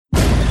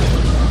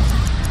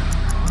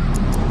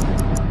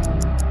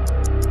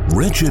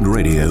Wretched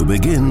Radio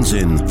begins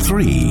in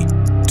 3,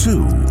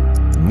 2,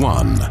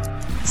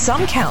 1.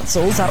 Some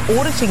councils are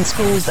auditing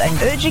schools and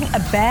urging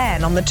a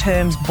ban on the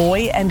terms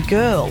boy and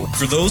girl.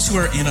 For those who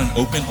are in an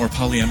open or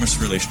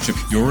polyamorous relationship,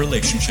 your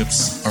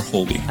relationships are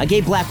holy. A gay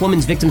black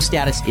woman's victim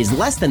status is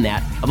less than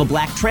that of a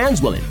black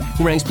trans woman,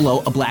 who ranks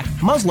below a black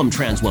Muslim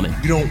trans woman.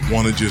 We don't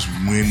want to just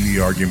win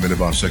the argument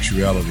about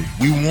sexuality.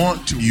 We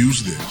want to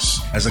use this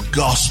as a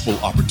gospel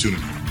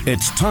opportunity.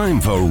 It's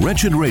time for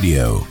Wretched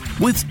Radio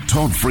with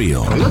Todd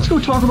Friel. Let's go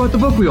talk about the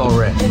book we all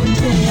read.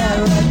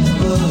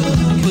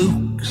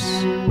 Books,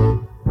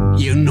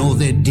 you know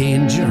they're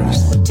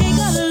dangerous. Take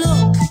a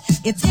look,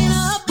 it's in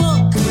a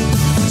book.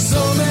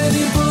 So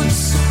many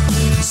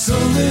books, so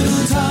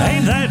little time.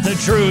 Ain't that the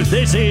truth?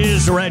 This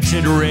is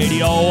Wretched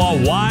Radio.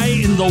 Why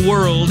in the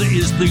world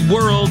is the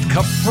world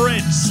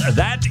Fritz?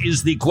 That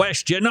is the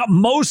question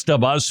most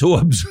of us who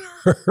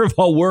observe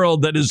a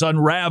world that is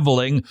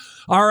unraveling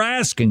are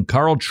asking.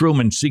 Carl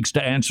Trueman seeks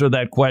to answer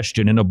that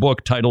question in a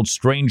book titled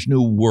Strange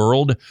New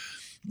World.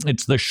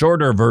 It's the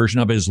shorter version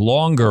of his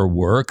longer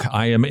work.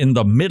 I am in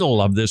the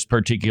middle of this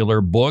particular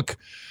book,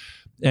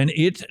 and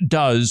it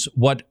does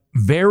what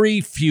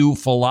very few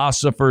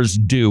philosophers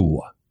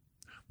do.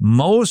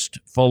 Most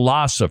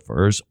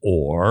philosophers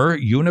or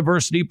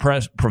university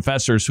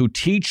professors who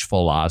teach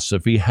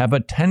philosophy have a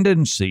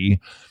tendency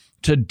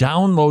to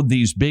download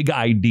these big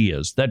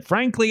ideas that,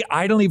 frankly,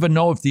 I don't even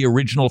know if the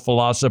original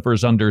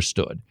philosophers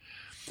understood.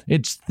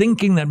 It's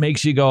thinking that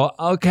makes you go,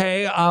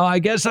 okay, I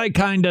guess I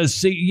kind of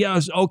see,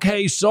 yes,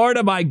 okay, sort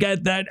of, I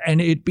get that, and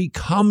it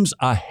becomes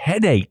a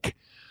headache.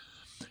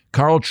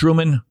 Carl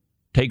Trueman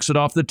takes it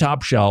off the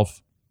top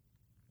shelf,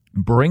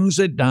 brings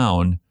it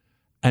down,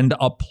 and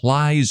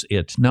applies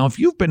it. Now, if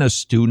you've been a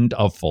student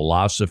of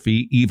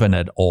philosophy, even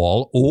at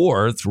all,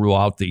 or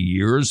throughout the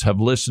years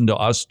have listened to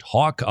us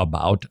talk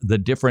about the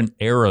different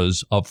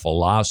eras of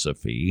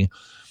philosophy,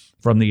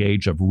 from the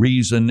age of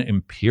reason,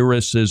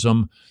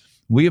 empiricism,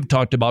 we have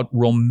talked about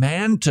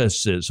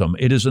romanticism.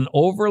 It is an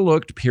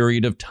overlooked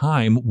period of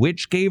time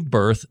which gave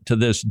birth to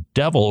this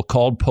devil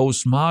called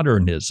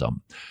postmodernism.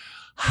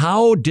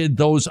 How did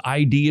those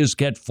ideas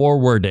get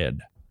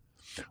forwarded?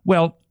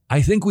 Well,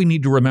 I think we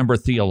need to remember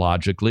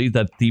theologically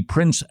that the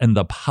prince and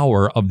the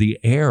power of the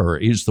air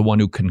is the one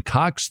who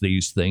concocts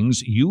these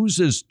things,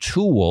 uses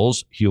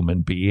tools,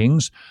 human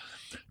beings,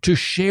 to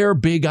share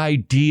big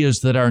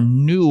ideas that are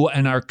new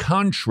and are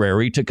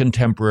contrary to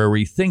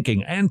contemporary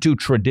thinking and to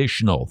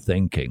traditional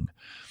thinking.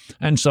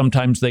 And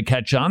sometimes they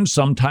catch on,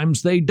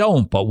 sometimes they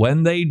don't. But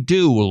when they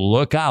do,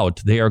 look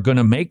out. They are going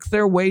to make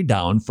their way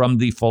down from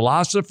the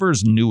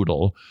philosopher's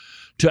noodle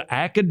to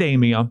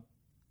academia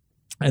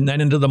and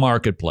then into the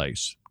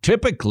marketplace,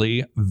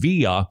 typically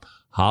via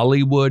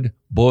Hollywood,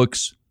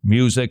 books,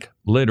 music,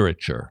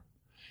 literature.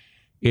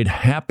 It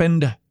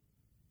happened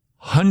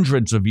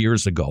hundreds of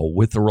years ago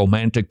with the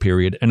Romantic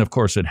period, and of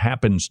course it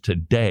happens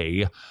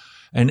today,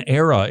 an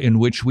era in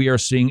which we are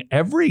seeing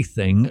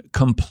everything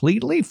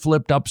completely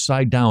flipped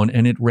upside down,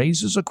 and it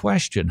raises a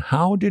question.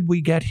 How did we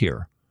get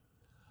here?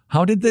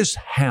 How did this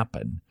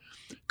happen?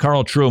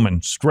 Carl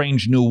Trueman,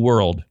 Strange New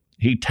World.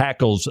 He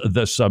tackles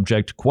the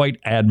subject quite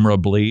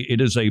admirably. It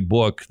is a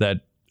book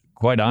that,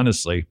 quite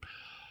honestly,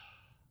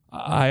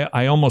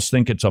 I almost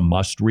think it's a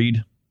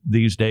must-read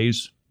these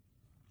days.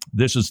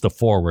 This is the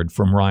foreword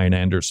from Ryan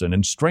Anderson.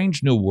 In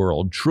Strange New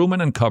World,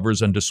 Trueman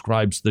uncovers and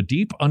describes the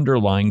deep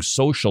underlying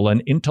social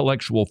and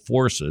intellectual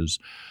forces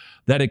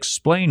that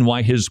explain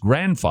why his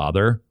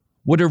grandfather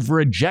would have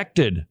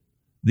rejected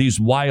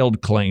these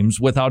wild claims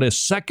without a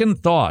second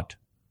thought,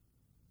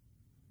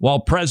 while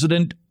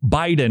President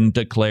Biden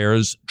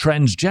declares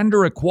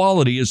transgender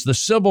equality is the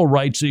civil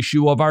rights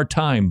issue of our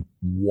time.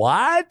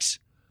 What?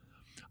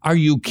 Are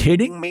you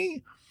kidding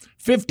me?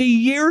 50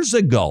 years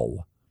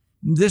ago,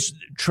 this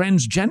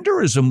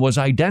transgenderism was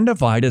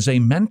identified as a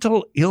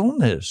mental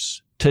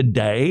illness.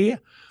 Today,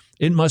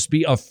 it must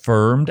be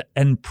affirmed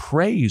and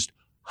praised.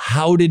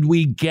 How did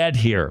we get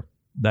here?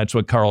 That's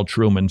what Carl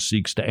Trueman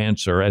seeks to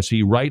answer. As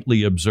he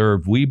rightly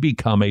observed, we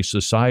become a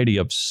society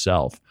of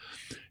self.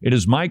 It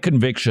is my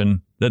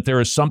conviction that there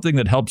is something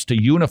that helps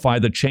to unify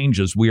the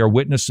changes we are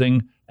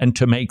witnessing and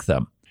to make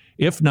them,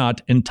 if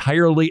not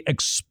entirely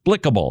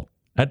explicable,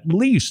 at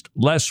least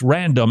less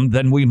random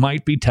than we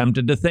might be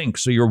tempted to think.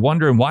 So you're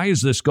wondering, why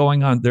is this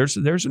going on? There's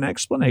an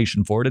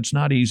explanation for it. It's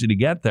not easy to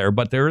get there,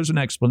 but there is an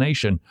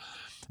explanation.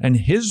 And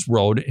his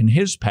road and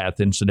his path,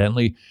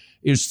 incidentally,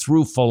 is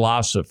through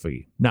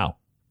philosophy. Now,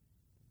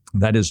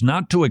 that is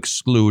not to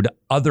exclude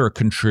other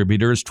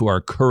contributors to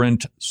our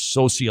current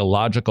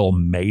sociological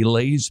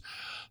melees.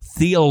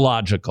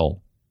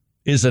 Theological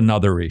is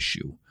another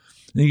issue.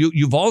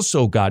 You've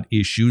also got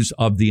issues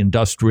of the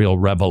Industrial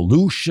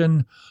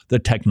Revolution, the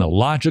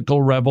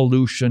technological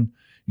revolution.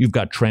 You've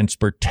got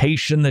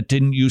transportation that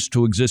didn't used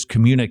to exist,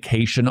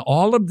 communication.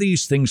 All of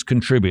these things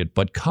contribute.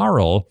 But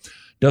Carl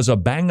does a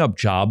bang-up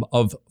job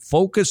of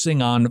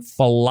focusing on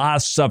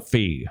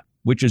philosophy,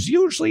 which is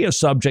usually a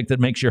subject that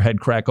makes your head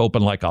crack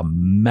open like a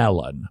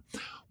melon,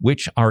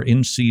 which are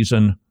in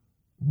season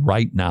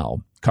right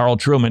now. Carl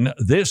Trueman,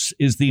 this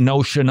is the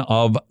notion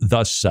of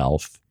the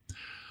self.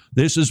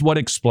 This is what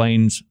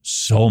explains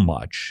so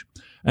much.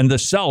 And the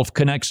self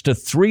connects to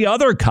three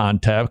other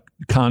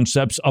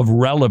concepts of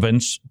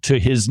relevance to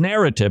his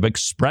narrative: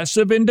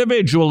 expressive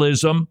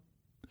individualism,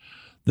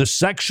 the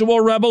sexual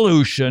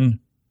revolution,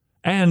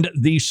 and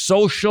the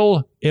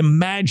social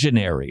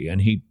imaginary.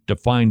 And he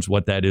defines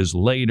what that is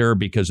later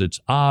because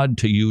it's odd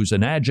to use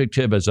an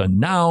adjective as a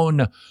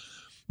noun,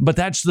 but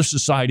that's the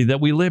society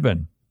that we live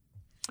in.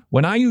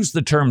 When I use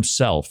the term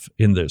self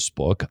in this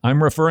book,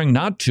 I'm referring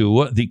not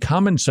to the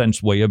common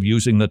sense way of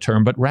using the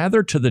term, but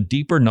rather to the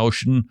deeper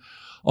notion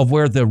of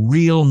where the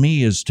real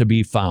me is to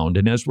be found.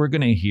 And as we're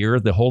going to hear,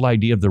 the whole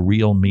idea of the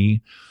real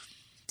me,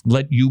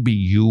 let you be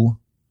you.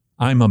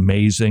 I'm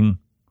amazing.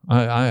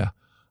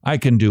 I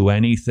can do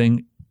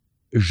anything.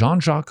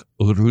 Jean-Jacques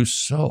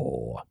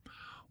Rousseau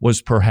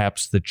was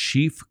perhaps the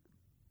chief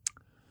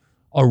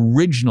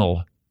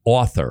original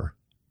author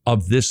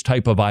of this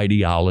type of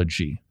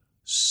ideology.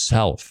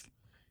 Self,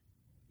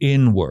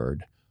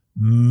 inward,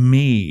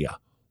 me,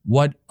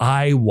 what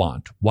I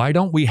want. Why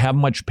don't we have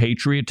much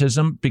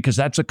patriotism? Because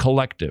that's a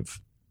collective.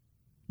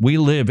 We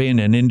live in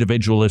an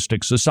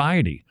individualistic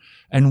society,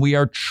 and we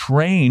are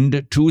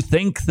trained to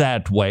think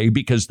that way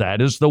because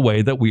that is the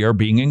way that we are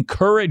being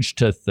encouraged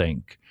to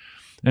think.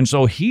 And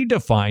so he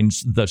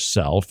defines the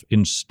self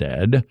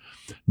instead,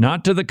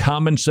 not to the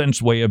common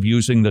sense way of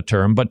using the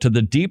term, but to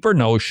the deeper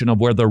notion of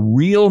where the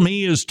real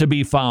me is to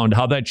be found,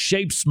 how that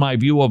shapes my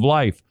view of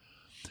life,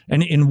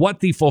 and in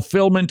what the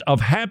fulfillment of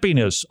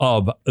happiness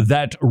of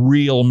that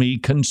real me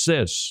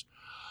consists.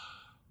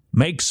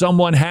 Make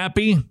someone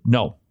happy?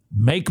 No.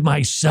 Make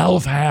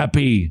myself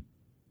happy.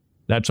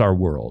 That's our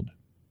world.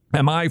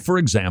 Am I, for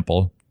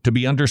example, to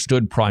be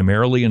understood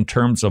primarily in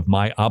terms of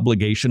my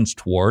obligations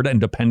toward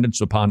and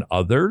dependence upon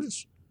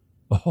others?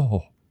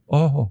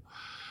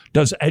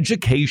 Does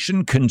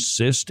education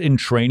consist in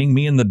training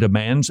me in the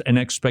demands and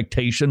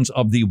expectations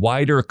of the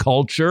wider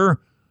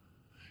culture,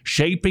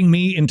 shaping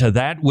me into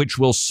that which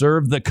will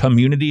serve the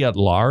community at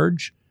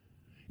large?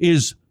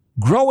 Is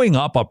growing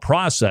up a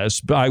process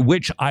by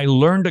which I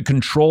learn to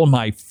control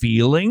my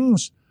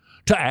feelings,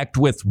 to act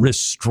with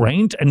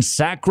restraint and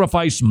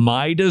sacrifice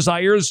my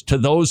desires to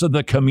those of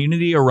the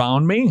community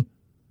around me?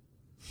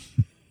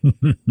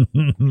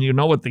 You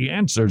know what the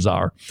answers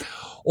are.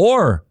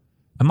 Or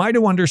am I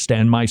to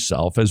understand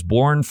myself as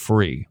born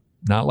free,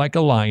 not like a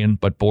lion,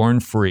 but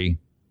born free,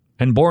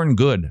 and born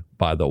good,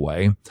 by the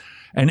way,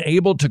 and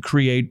able to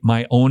create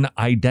my own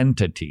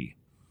identity?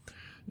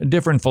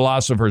 Different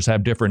philosophers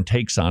have different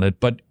takes on it,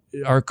 but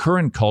our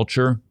current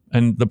culture,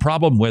 and the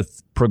problem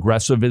with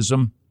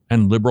progressivism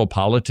and liberal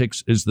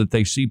politics, is that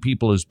they see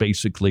people as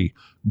basically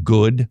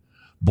good,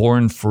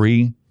 born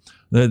free,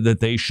 that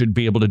they should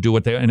be able to do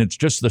what they, and it's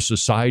just the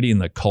society and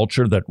the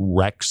culture that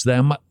wrecks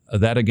them.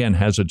 That, again,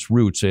 has its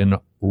roots in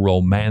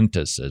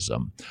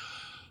romanticism.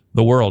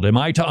 The world. Am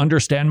I to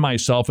understand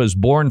myself as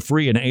born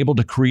free and able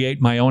to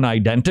create my own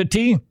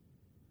identity?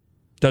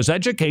 Does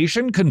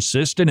education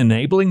consist in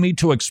enabling me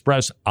to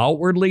express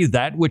outwardly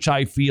that which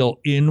I feel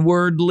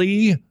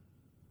inwardly?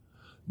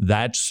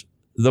 That's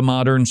the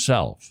modern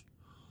self.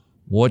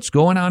 What's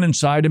going on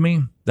inside of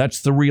me?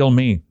 That's the real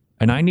me.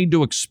 And I need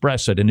to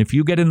express it. And if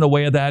you get in the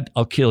way of that,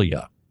 I'll kill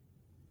you.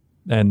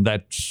 And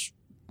that's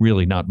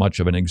really not much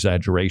of an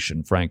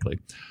exaggeration, frankly.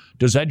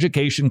 Does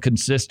education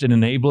consist in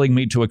enabling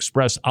me to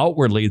express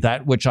outwardly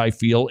that which I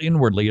feel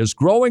inwardly? Is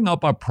growing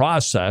up a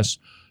process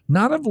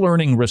not of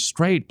learning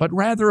restraint, but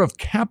rather of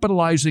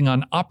capitalizing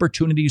on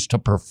opportunities to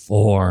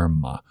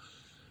perform?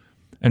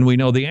 And we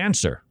know the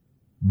answer.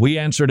 We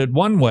answered it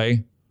one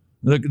way.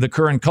 The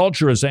current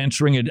culture is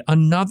answering it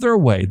another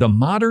way. The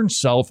modern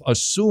self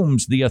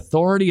assumes the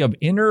authority of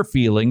inner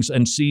feelings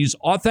and sees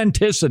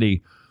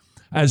authenticity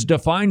as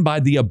defined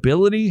by the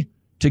ability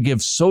to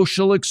give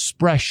social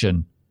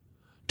expression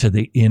to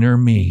the inner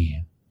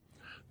me.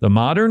 The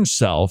modern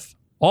self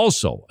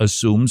also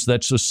assumes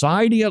that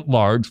society at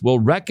large will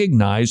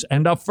recognize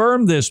and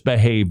affirm this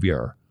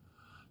behavior.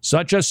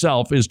 Such a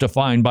self is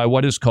defined by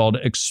what is called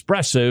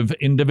expressive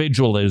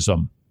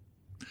individualism.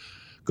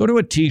 Go to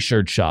a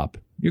t-shirt shop.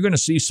 You're going to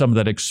see some of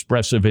that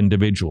expressive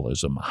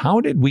individualism.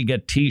 How did we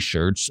get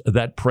t-shirts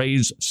that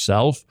praise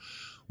self?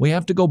 We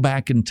have to go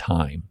back in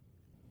time.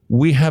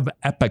 We have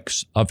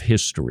epochs of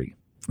history.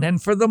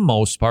 And for the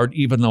most part,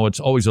 even though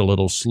it's always a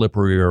little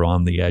slipperier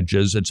on the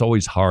edges, it's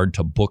always hard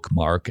to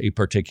bookmark a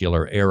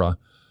particular era.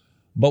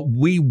 But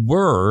we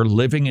were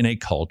living in a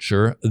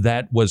culture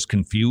that was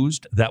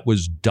confused, that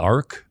was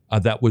dark,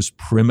 that was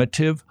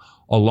primitive.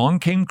 Along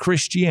came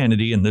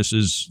Christianity, and this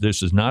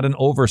is not an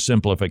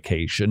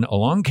oversimplification.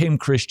 Along came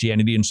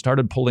Christianity and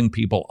started pulling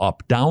people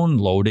up,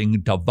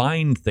 downloading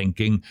divine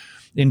thinking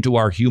into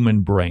our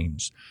human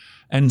brains.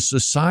 And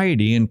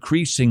society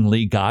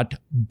increasingly got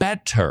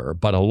better.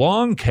 But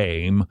along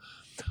came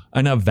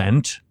an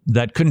event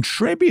that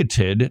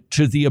contributed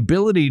to the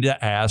ability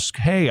to ask,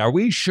 hey, are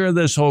we sure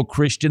this whole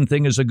Christian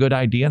thing is a good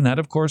idea? And that,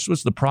 of course,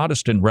 was the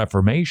Protestant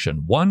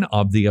Reformation. One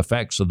of the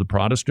effects of the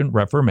Protestant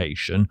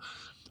Reformation,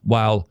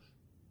 while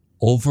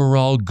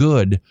overall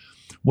good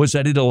was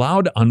that it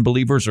allowed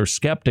unbelievers or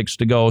skeptics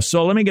to go,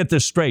 so let me get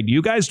this straight.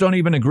 You guys don't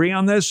even agree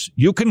on this?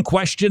 You can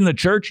question the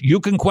church. You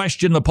can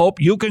question the Pope.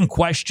 You can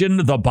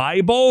question the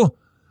Bible.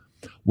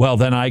 Well,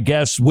 then I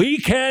guess we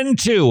can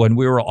too. And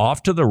we were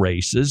off to the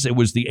races. It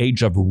was the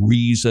age of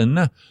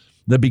reason,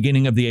 the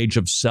beginning of the age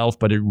of self,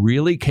 but it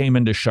really came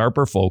into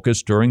sharper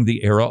focus during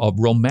the era of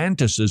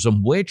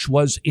Romanticism, which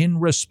was in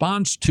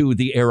response to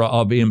the era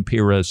of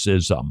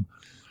empiricism.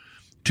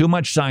 Too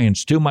much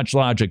science, too much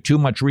logic, too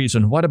much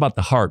reason. What about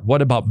the heart?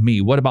 What about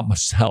me? What about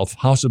myself?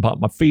 How's about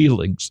my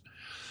feelings?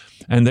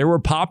 And there were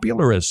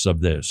popularists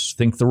of this.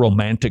 Think the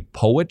Romantic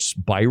poets,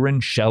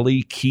 Byron,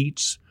 Shelley,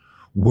 Keats,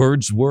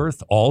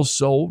 Wordsworth,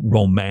 also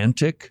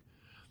romantic.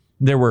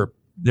 There were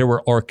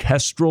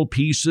orchestral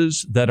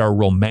pieces that are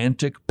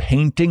romantic,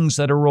 paintings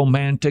that are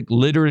romantic,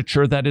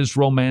 literature that is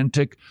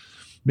romantic,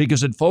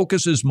 because it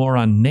focuses more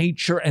on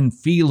nature and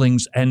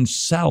feelings and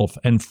self.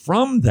 And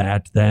from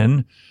that,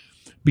 then,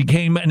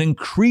 became an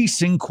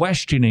increasing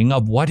questioning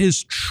of what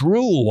is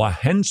true,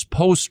 hence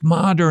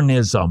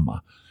postmodernism.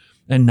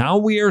 And now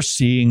we are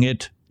seeing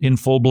it in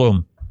full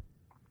bloom.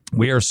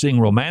 We are seeing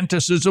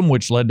Romanticism,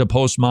 which led to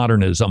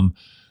postmodernism,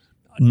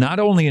 not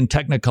only in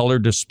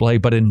Technicolor display,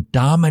 but in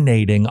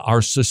dominating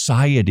our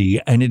society.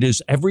 And it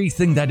is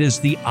everything that is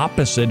the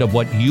opposite of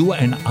what you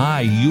and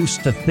I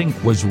used to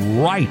think was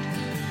right.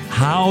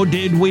 How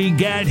did we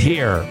get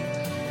here?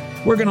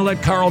 We're going to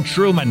let Carl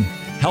Trueman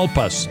help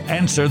us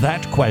answer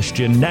that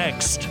question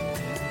next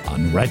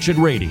on Wretched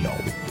Radio.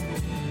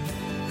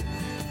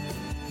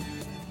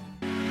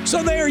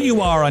 So there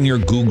you are on your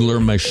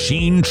Googler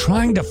machine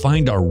trying to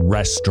find a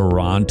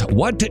restaurant.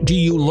 What do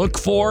you look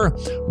for?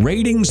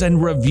 Ratings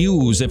and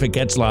reviews. If it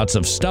gets lots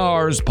of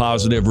stars,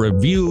 positive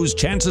reviews,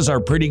 chances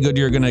are pretty good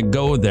you're going to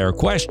go there.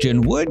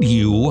 Question, would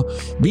you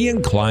be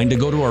inclined to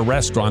go to a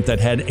restaurant that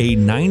had a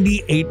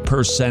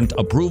 98%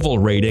 approval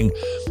rating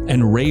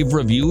and rave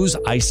reviews?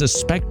 I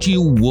suspect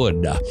you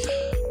would.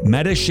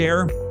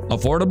 Metashare,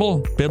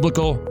 affordable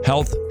biblical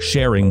health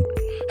sharing,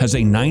 has a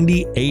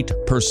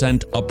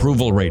 98%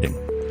 approval rating.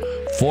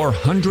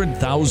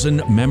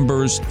 400,000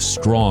 members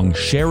strong,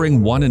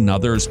 sharing one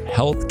another's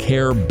health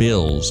care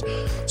bills,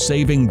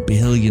 saving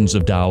billions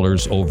of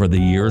dollars over the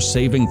years,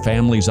 saving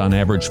families on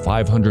average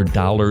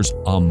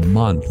 $500 a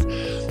month.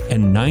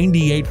 And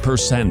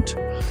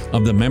 98%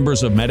 of the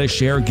members of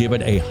Metashare give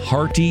it a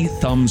hearty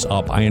thumbs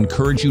up. I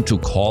encourage you to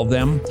call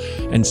them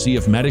and see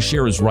if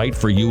Metashare is right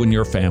for you and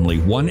your family.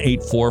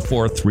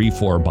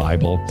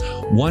 1-844-34-BIBLE,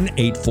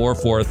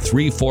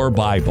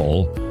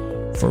 1-844-34-BIBLE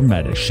for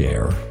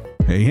Metashare.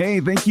 Hey,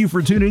 thank you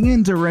for tuning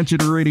in to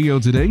Wretched Radio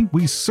today.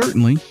 We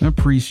certainly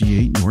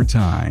appreciate your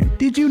time.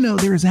 Did you know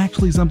there is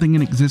actually something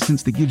in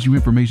existence that gives you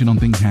information on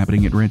things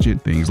happening at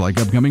Wretched? Things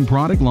like upcoming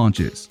product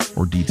launches,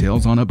 or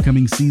details on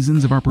upcoming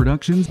seasons of our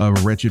productions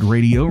of Wretched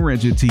Radio,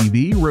 Wretched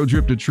TV, Road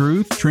Trip to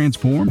Truth,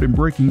 Transformed, and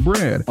Breaking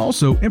Bread.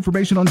 Also,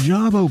 information on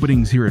job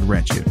openings here at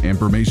Wretched,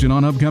 information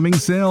on upcoming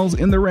sales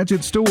in the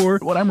Wretched store.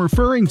 What I'm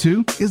referring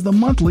to is the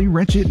monthly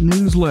Wretched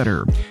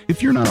newsletter.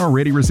 If you're not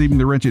already receiving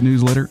the Wretched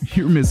newsletter,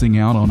 you're missing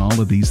out on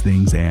all of these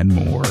things and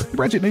more. The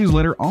Wretched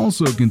newsletter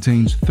also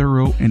contains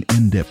thorough and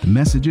in-depth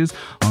messages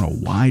on a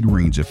wide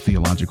range of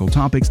theological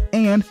topics,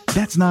 and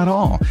that's not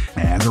all.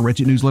 As a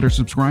Wretched newsletter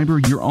subscriber,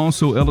 you're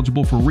also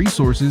eligible for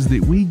resources that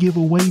we give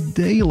away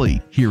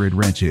daily here at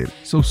Wretched.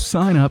 So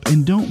sign up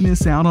and don't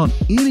miss out on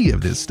any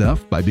of this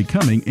stuff by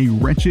becoming a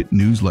Wretched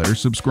newsletter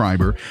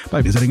subscriber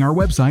by visiting our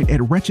website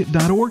at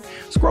wretched.org,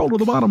 scroll to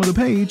the bottom of the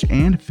page,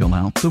 and fill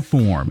out the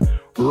form.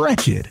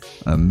 Wretched.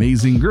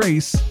 Amazing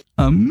grace.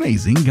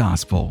 Amazing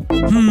gospel.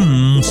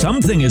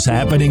 Something is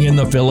happening in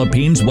the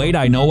Philippines. Wait,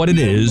 I know what it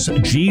is.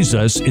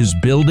 Jesus is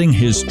building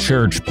his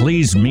church.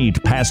 Please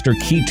meet Pastor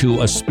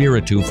Kitu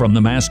Espiritu from the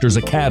Masters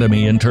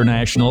Academy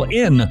International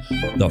in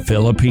the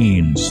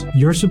Philippines.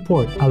 Your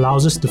support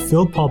allows us to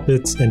fill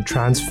pulpits and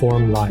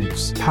transform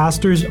lives.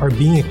 Pastors are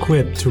being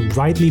equipped to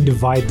rightly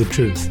divide the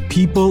truth.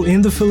 People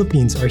in the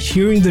Philippines are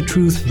hearing the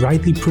truth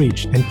rightly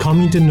preached and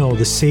coming to know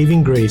the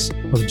saving grace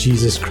of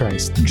Jesus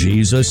Christ.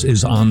 Jesus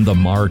is on the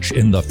march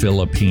in the Philippines.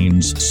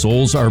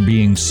 Souls are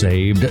being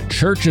saved,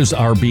 churches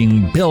are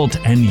being built,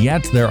 and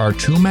yet there are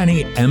too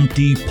many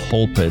empty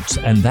pulpits.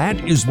 And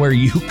that is where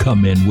you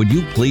come in. Would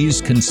you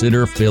please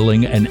consider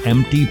filling an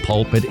empty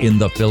pulpit in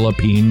the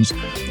Philippines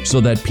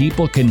so that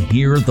people can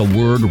hear the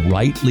word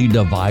rightly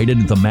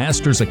divided? The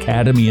Masters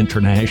Academy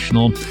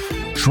International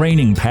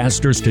training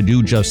pastors to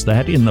do just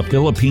that in the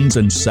Philippines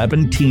and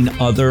 17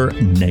 other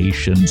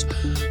nations.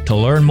 To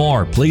learn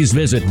more, please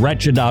visit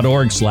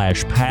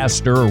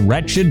wretched.org/pastor,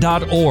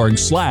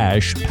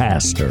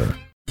 wretched.org/pastor.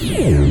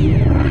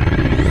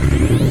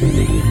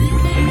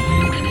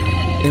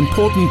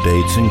 Important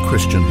dates in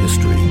Christian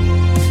history.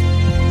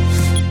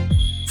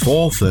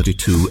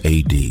 432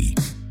 AD.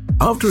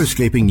 After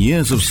escaping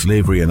years of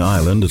slavery in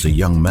Ireland as a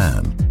young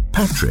man,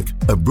 Patrick,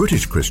 a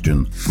British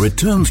Christian,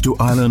 returns to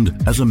Ireland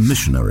as a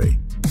missionary.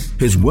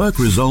 His work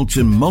results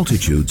in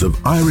multitudes of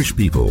Irish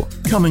people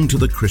coming to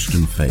the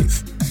Christian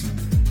faith.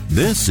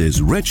 This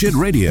is Wretched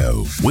Radio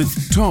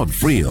with Todd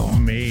Friel.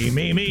 Me.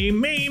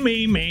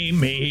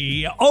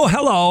 Oh,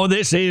 hello.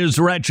 This is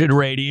Wretched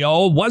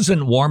Radio.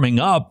 Wasn't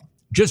warming up,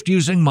 just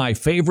using my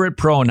favorite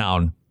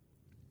pronoun,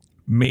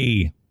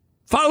 me,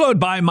 followed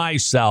by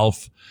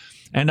myself,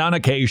 and on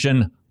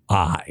occasion,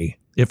 I,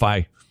 if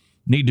I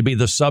need to be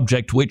the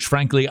subject, which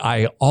frankly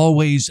I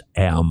always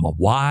am.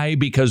 Why?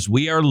 Because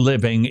we are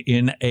living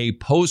in a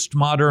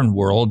postmodern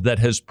world that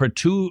has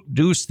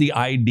produced the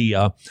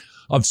idea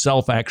of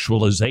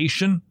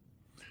self-actualization,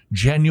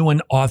 genuine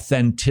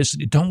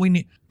authenticity. Don't we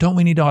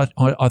need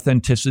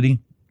authenticity?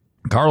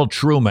 Carl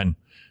Trueman,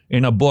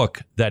 in a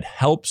book that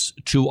helps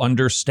to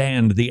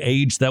understand the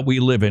age that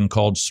we live in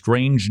called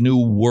Strange New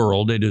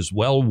World, it is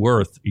well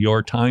worth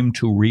your time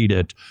to read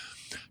it,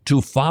 to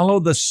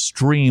follow the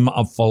stream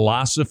of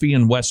philosophy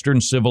in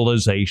Western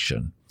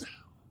civilization.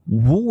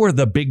 Who were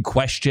the big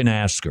question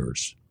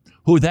askers,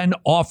 who then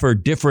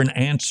offered different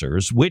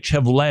answers, which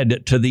have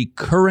led to the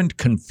current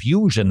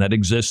confusion that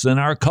exists in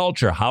our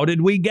culture? How did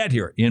we get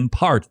here? In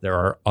part, there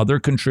are other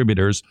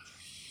contributors,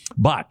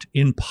 but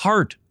in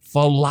part,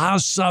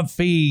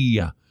 philosophy.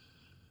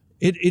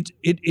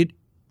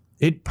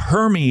 It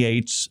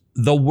permeates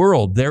the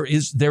world. There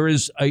is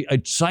a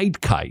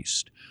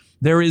zeitgeist.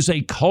 There is a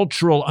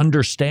cultural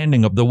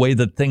understanding of the way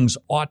that things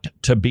ought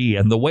to be.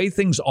 And the way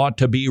things ought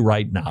to be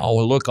right now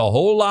look a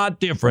whole lot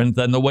different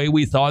than the way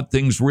we thought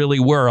things really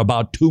were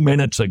about 2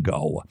 minutes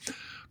ago.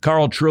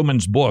 Carl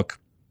Trueman's book,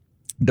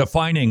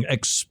 Defining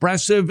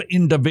Expressive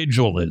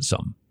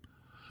Individualism.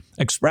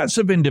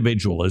 Expressive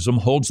individualism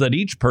holds that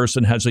each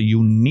person has a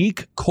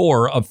unique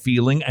core of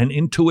feeling and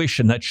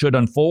intuition that should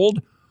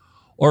unfold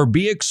or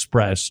be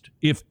expressed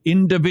if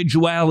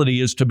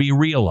individuality is to be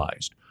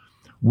realized.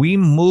 We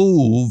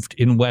moved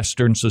in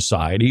Western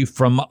society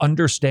from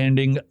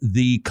understanding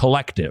the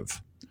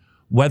collective,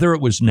 whether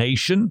it was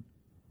nation,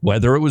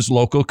 whether it was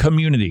local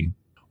community,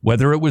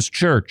 whether it was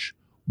church,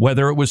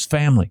 whether it was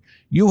family.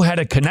 You had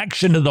a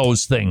connection to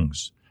those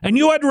things, and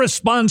you had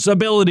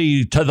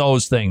responsibility to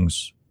those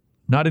things.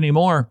 Not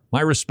anymore.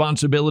 My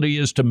responsibility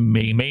is to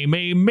me.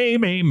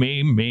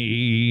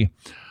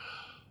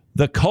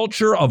 The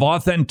culture of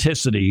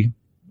authenticity,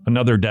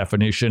 another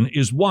definition,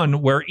 is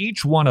one where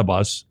each one of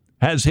us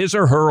has his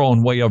or her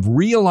own way of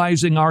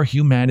realizing our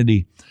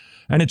humanity.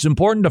 And it's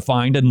important to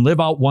find and live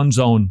out one's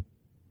own,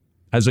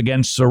 as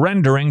against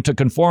surrendering to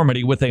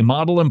conformity with a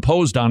model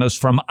imposed on us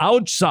from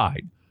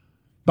outside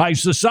by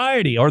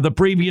society or the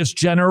previous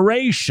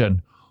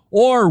generation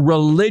or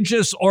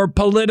religious or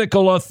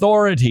political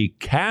authority.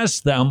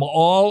 Cast them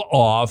all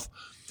off.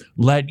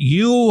 Let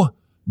you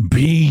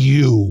be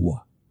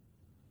you.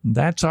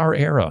 That's our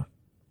era.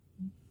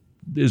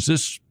 Is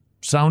this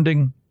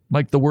sounding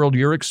like the world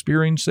you're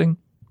experiencing?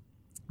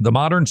 The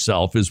modern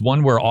self is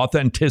one where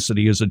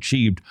authenticity is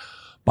achieved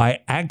by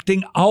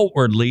acting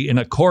outwardly in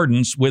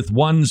accordance with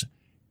one's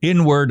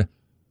inward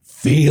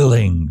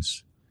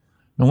feelings.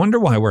 No wonder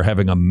why we're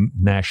having a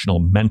national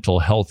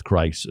mental health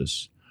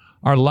crisis.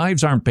 Our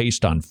lives aren't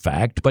based on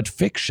fact, but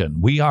fiction.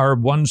 We are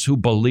ones who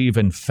believe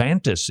in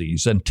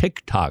fantasies and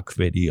TikTok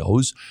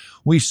videos.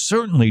 We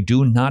certainly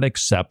do not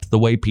accept the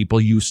way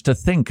people used to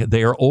think.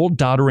 They are old,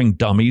 doddering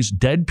dummies.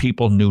 Dead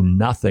people knew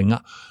nothing.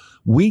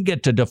 We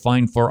get to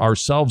define for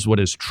ourselves what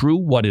is true,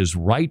 what is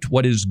right,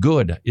 what is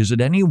good. Is it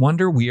any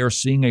wonder we are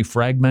seeing a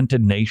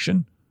fragmented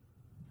nation?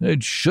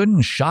 It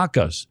shouldn't shock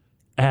us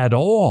at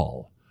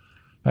all.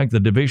 In fact,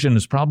 the division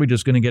is probably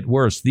just going to get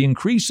worse. The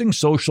increasing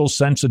social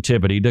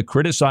sensitivity to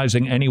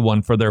criticizing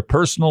anyone for their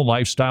personal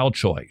lifestyle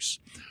choice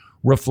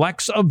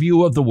reflects a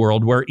view of the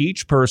world where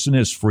each person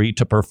is free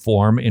to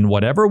perform in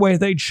whatever way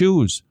they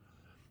choose.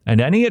 And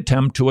any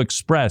attempt to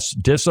express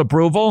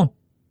disapproval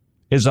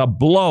is a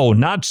blow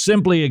not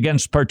simply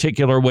against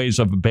particular ways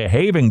of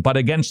behaving, but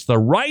against the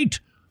right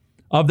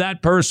of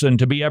that person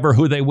to be ever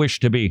who they wish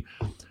to be.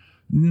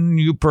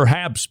 You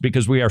perhaps,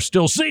 because we are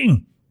still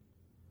seeing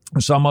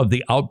some of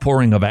the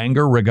outpouring of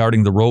anger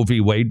regarding the Roe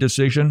v. Wade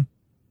decision,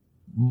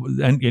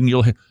 and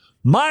you'll hear,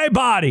 my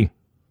body,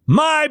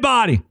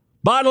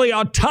 bodily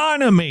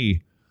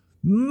autonomy,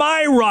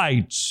 my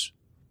rights,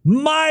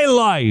 my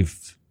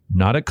life,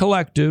 not a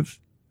collective,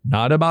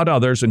 not about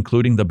others,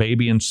 including the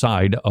baby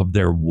inside of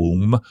their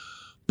womb,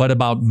 but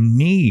about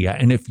me.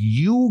 And if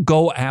you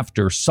go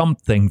after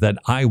something that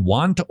I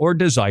want or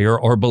desire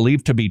or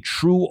believe to be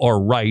true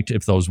or right,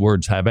 if those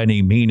words have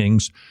any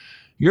meanings,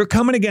 you're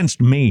coming against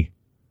me.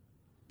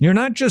 You're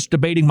not just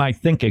debating my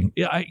thinking.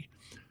 I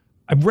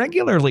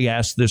regularly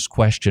ask this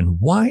question.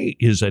 Why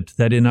is it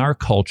that in our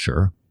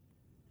culture,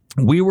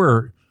 we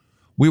were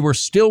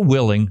still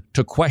willing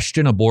to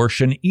question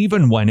abortion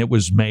even when it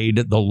was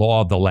made the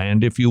law of the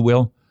land, if you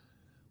will?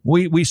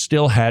 We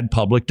still had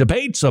public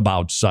debates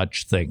about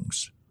such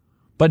things.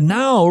 But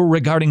now,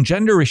 regarding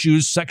gender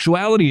issues,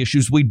 sexuality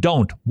issues, we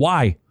don't.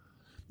 Why?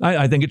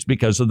 I think it's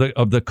because of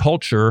the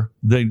culture,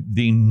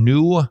 the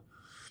new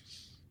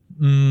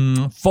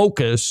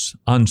focus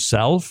on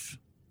self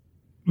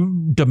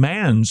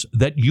demands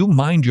that you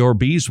mind your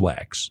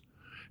beeswax.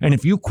 And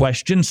if you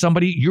question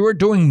somebody, you're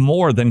doing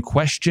more than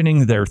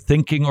questioning their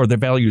thinking or their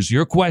values.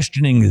 You're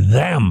questioning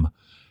them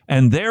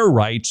and their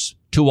rights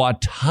to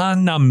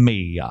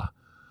autonomy.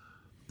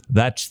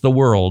 That's the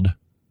world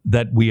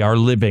that we are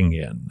living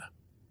in.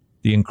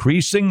 The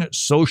increasing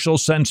social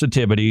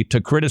sensitivity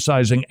to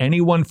criticizing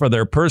anyone for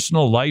their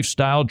personal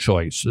lifestyle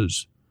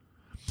choices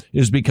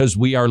is because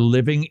we are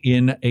living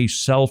in a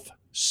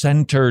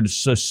self-centered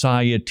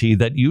society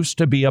that used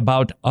to be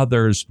about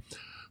others.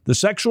 The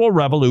sexual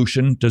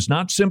revolution does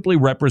not simply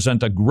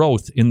represent a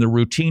growth in the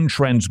routine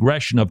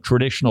transgression of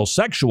traditional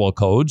sexual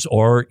codes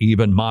or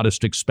even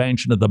modest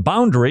expansion of the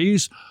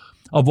boundaries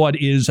of what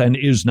is and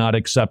is not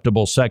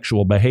acceptable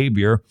sexual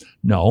behavior.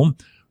 No,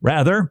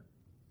 rather,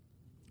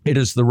 it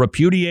is the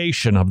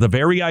repudiation of the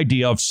very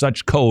idea of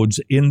such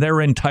codes in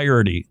their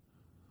entirety.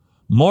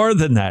 More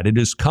than that, it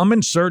has come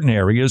in certain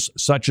areas,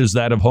 such as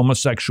that of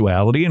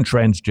homosexuality and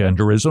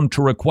transgenderism,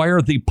 to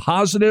require the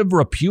positive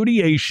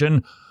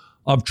repudiation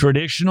of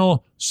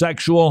traditional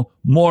sexual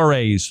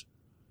mores,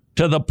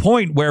 to the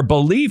point where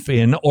belief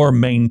in or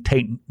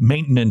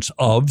maintenance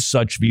of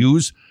such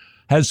views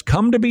has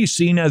come to be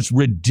seen as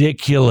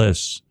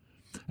ridiculous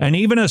and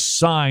even a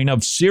sign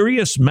of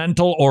serious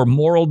mental or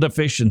moral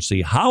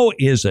deficiency. How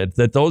is it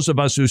that those of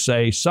us who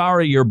say,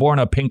 sorry, you're born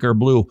a pink or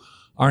blue,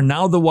 are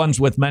now the ones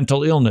with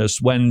mental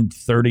illness when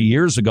 30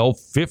 years ago,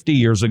 50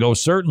 years ago,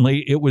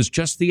 certainly it was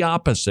just the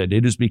opposite?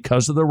 It is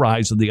because of the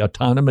rise of the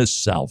autonomous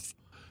self,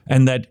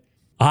 and that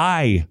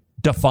I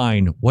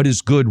define what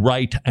is good,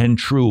 right, and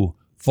true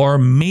for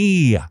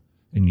me,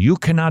 and you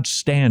cannot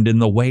stand in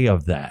the way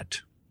of that.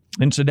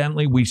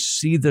 Incidentally, we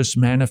see this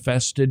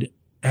manifested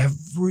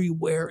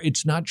everywhere.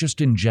 It's not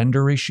just in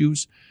gender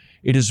issues.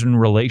 It is in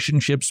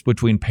relationships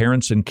between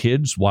parents and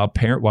kids, while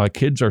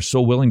kids are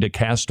so willing to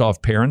cast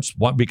off parents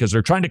because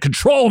they're trying to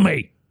control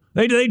me.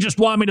 They just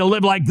want me to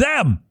live like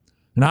them,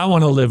 and I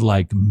want to live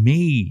like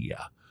me.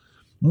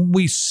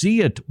 We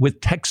see it with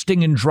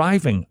texting and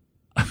driving.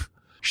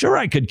 Sure,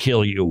 I could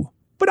kill you,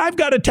 but I've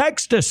got a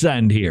text to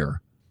send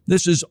here.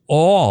 This is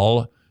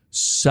all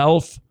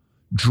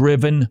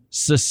self-driven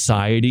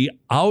society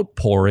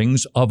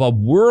outpourings of a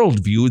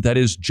worldview that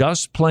is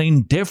just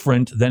plain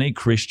different than a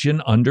Christian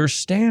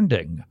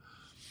understanding.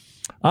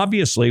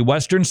 Obviously,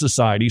 Western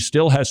society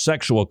still has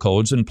sexual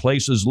codes and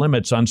places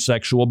limits on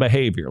sexual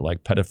behavior,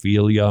 like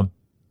pedophilia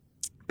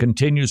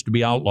continues to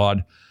be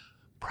outlawed,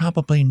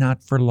 probably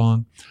not for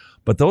long.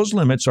 But those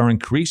limits are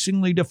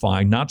increasingly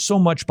defined not so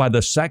much by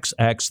the sex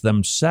acts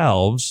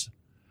themselves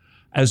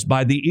as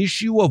by the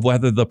issue of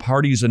whether the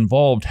parties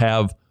involved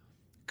have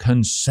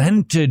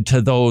consented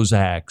to those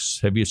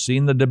acts. Have you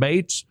seen the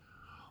debates?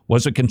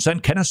 Was it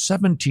consent? Can a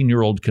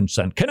 17-year-old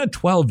consent? Can a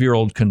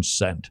 12-year-old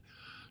consent?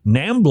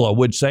 NAMBLA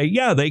would say,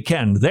 yeah, they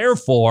can.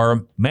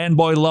 Therefore,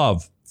 man-boy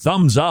love,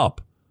 thumbs up.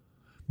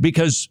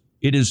 Because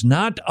it is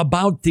not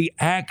about the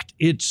act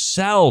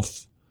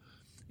itself.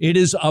 It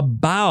is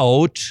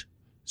about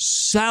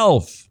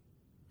self.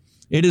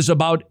 It is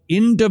about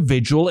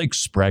individual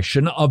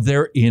expression of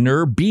their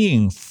inner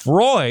being.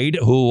 Freud,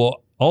 who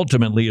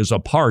ultimately is a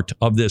part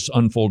of this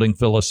unfolding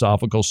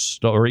philosophical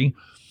story,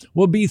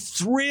 will be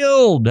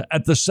thrilled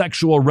at the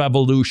sexual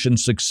revolution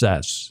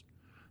success.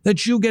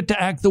 That you get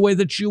to act the way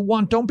that you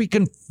want. Don't be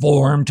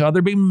conformed to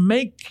others.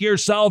 Make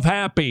yourself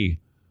happy.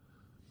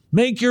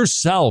 Make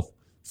yourself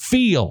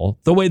feel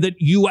the way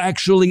that you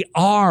actually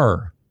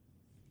are.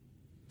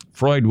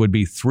 Freud would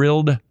be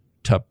thrilled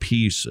to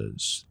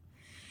pieces.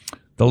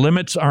 The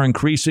limits are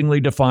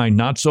increasingly defined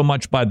not so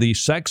much by the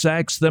sex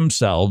acts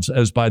themselves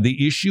as by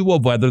the issue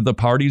of whether the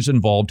parties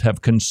involved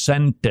have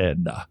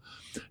consented.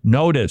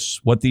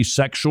 Notice what the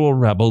sexual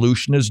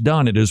revolution has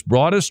done. It has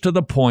brought us to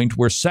the point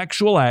where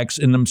sexual acts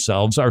in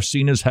themselves are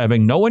seen as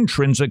having no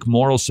intrinsic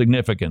moral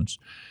significance.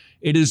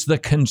 It is the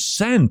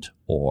consent,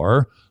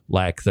 or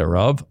lack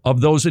thereof,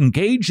 of those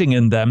engaging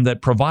in them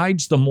that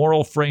provides the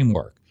moral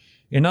framework.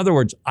 In other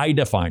words, I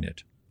define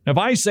it. If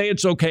I say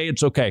it's okay,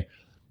 it's okay.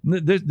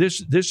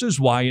 This is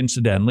why,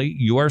 incidentally,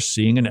 you are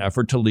seeing an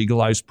effort to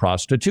legalize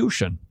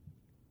prostitution.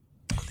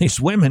 These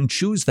women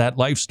choose that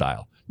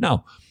lifestyle.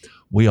 Now,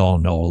 we all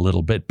know a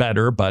little bit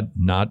better, but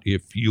not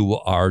if you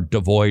are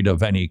devoid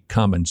of any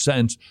common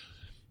sense,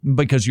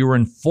 because you're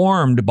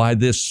informed by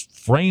this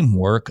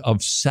framework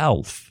of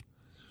self.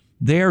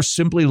 They are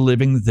simply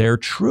living their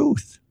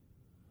truth.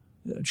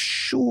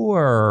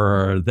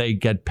 Sure, they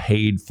get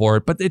paid for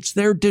it, but it's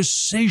their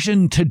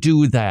decision to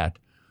do that.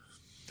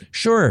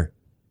 Sure,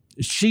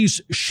 she's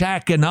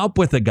shacking up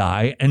with a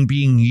guy and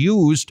being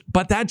used,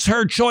 but that's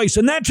her choice,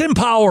 and that's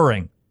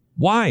empowering.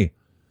 Why?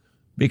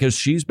 Because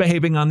she's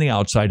behaving on the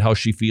outside how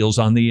she feels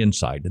on the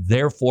inside.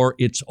 Therefore,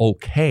 it's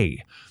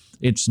okay.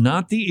 It's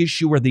not the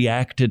issue or the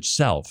act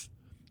itself.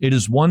 It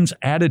is one's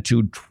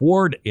attitude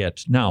toward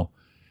it. Now,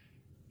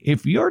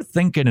 if you're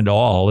thinking at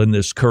all in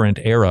this current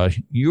era,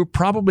 you're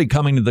probably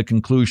coming to the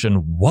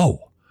conclusion,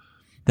 whoa,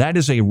 that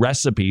is a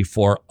recipe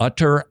for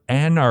utter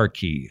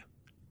anarchy.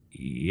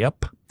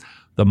 Yep.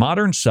 The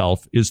modern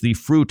self is the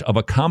fruit of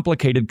a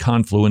complicated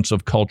confluence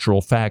of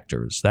cultural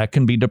factors. That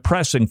can be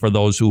depressing for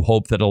those who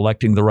hope that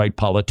electing the right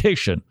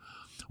politician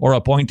or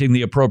appointing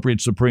the appropriate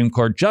Supreme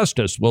Court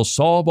justice will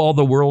solve all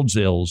the world's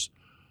ills.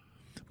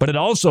 But it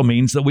also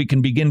means that we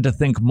can begin to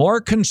think more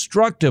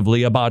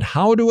constructively about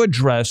how to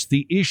address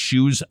the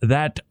issues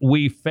that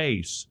we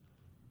face.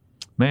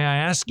 May I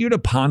ask you to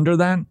ponder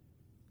that?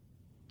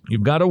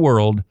 You've got a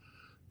world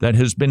that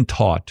has been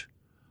taught,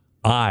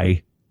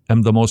 I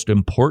am the most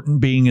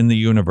important being in the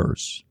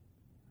universe.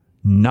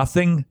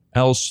 Nothing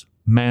else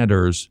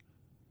matters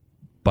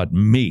but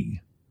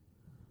me.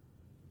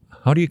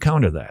 How do you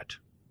counter that?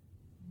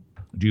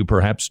 Do you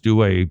perhaps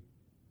do a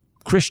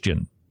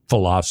Christian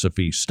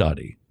philosophy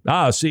study?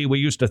 See, we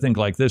used to think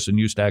like this and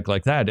used to act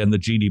like that, and the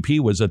GDP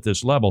was at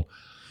this level.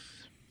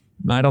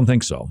 I don't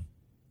think so,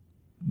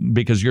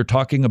 because you're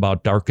talking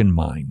about darkened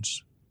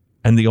minds,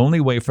 and the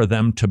only way for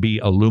them to be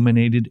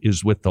illuminated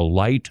is with the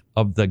light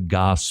of the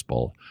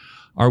gospel.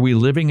 Are we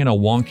living in a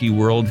wonky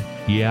world?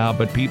 Yeah,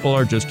 but people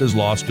are just as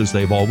lost as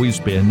they've always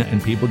been,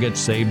 and people get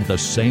saved the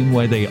same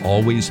way they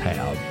always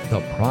have.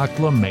 The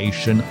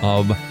proclamation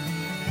of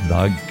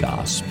the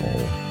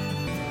gospel.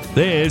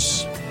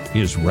 This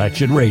is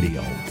Wretched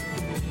Radio.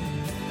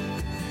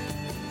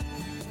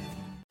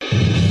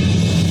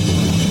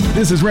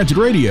 This is Wretched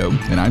Radio,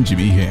 and I'm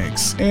Jimmy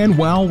Hicks. And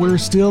while we're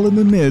still in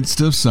the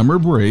midst of summer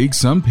break,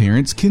 some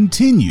parents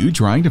continue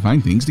trying to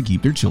find things to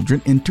keep their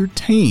children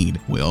entertained.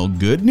 Well,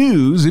 good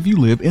news if you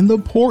live in the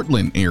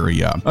Portland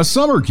area. A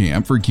summer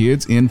camp for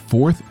kids in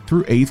 4th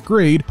through 8th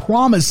grade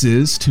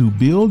promises to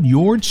build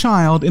your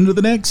child into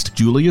the next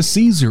Julius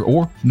Caesar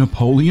or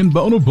Napoleon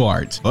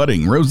Bonaparte.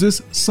 Budding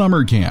Roses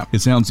Summer Camp.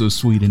 It sounds so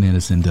sweet and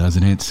innocent,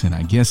 doesn't it? And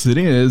I guess it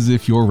is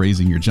if you're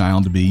raising your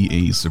child to be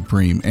a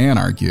supreme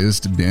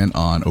anarchist bent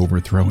on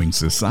overthrowing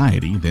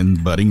society, then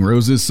Budding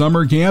Roses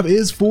Summer Camp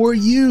is for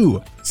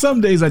you.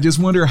 Some days I just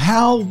wonder,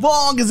 how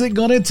long is it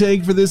going to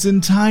take for this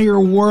entire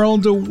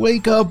world to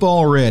wake up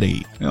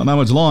already? Well, not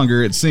much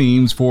longer, it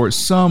seems, for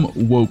some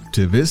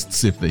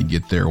woke-tivists, if they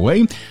get their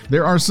way.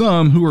 There are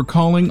some who are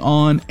calling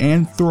on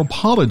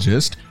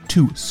anthropologists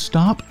to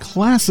stop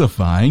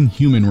classifying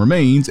human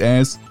remains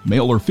as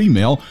male or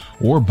female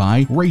or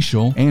by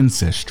racial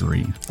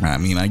ancestry. I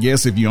mean, I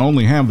guess if you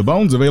only have the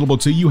bones available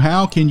to you,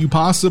 how can you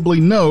possibly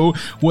know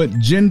what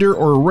gender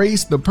or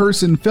race the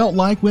person felt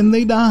like when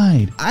they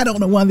died? I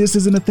don't know why this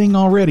isn't a thing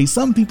already.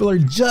 Some people are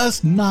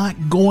just not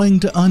going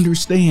to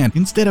understand.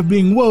 Instead of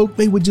being woke,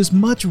 they would just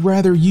much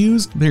rather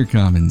use their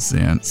common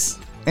sense.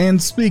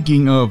 And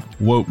speaking of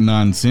woke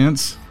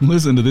nonsense,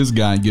 listen to this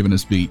guy giving a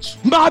speech.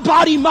 My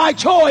body, my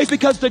choice,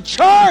 because the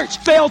church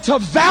failed to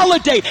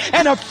validate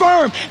and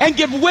affirm and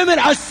give women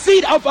a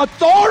seat of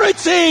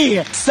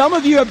authority. Some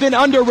of you have been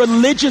under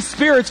religious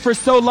spirits for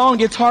so long,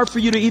 it's hard for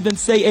you to even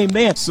say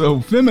amen.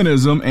 So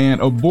feminism and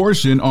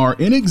abortion are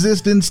in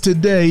existence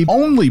today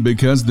only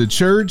because the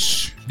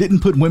church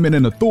didn't put women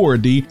in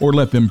authority or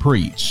let them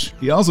preach.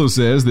 He also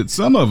says that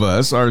some of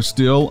us are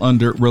still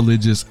under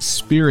religious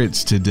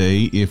spirits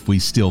today if we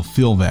still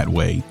feel that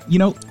way. You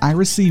know, I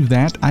receive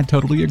that. I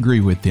totally agree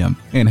with him.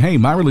 And hey,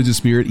 my religious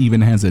spirit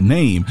even has a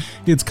name.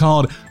 It's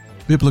called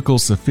biblical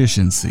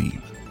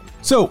sufficiency.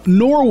 So,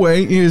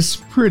 Norway is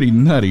pretty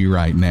nutty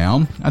right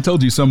now. I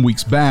told you some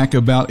weeks back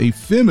about a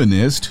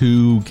feminist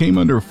who came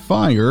under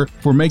fire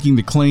for making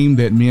the claim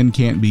that men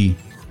can't be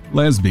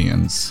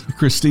lesbians.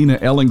 Christina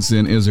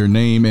Ellingson is her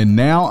name, and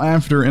now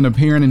after an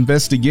apparent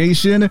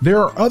investigation, there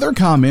are other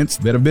comments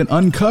that have been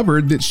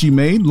uncovered that she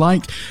made,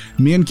 like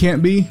men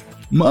can't be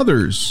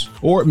mothers,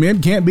 or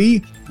men can't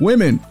be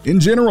women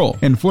in general.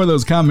 And for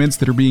those comments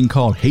that are being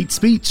called hate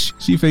speech,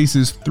 she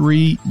faces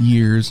 3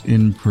 years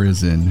in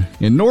prison.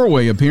 In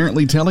Norway,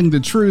 apparently telling the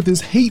truth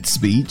is hate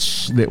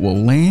speech that will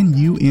land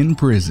you in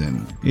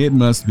prison. It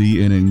must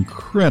be an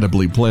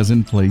incredibly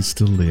pleasant place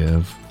to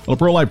live. Well, a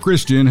pro-life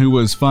Christian who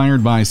was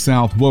fired by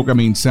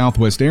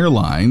Southwest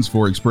Airlines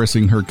for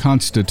expressing her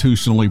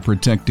constitutionally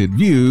protected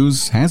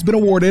views has been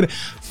awarded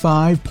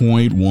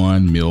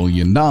 $5.1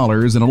 million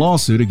in a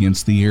lawsuit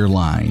against the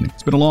airline.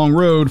 It's been a long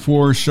road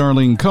for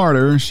Charlene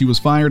Carter. She was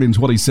fired in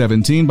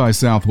 2017 by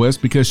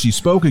Southwest because she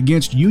spoke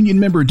against union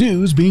member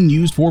dues being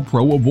used for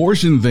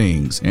pro-abortion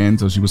things. And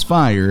so she was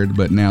fired,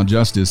 but now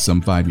justice some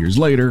 5 years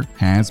later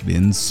has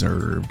been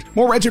served.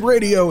 More Wretched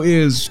Radio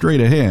is straight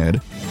ahead.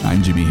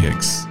 I'm Jimmy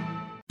Hicks.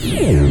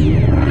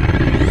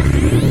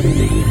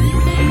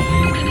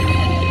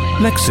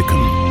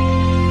 Lexicon.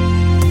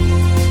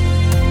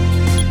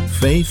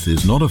 Faith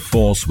is not a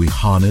force we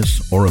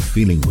harness or a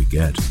feeling we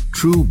get.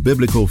 True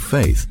biblical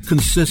faith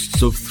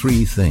consists of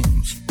 3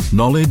 things: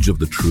 knowledge of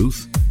the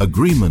truth,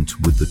 agreement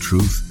with the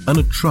truth, and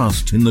a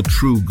trust in the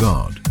true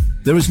God.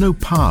 There is no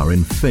power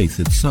in faith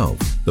itself.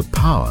 The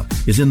power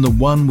is in the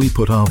one we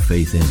put our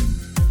faith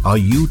in. Are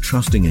you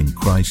trusting in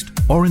Christ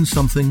or in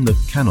something that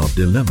cannot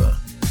deliver?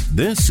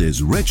 This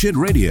is Wretched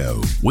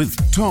Radio with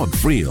Todd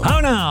Friel.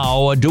 How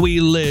now do we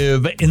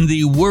live in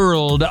the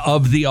world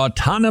of the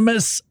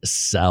autonomous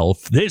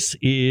self? This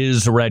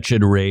is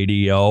Wretched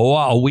Radio.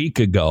 A week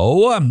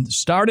ago,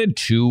 started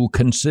to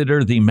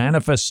consider the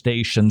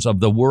manifestations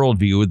of the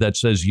worldview that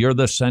says you're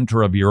the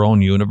center of your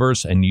own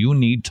universe and you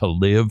need to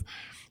live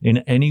in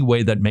any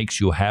way that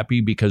makes you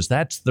happy because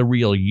that's the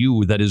real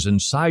you that is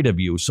inside of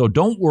you. So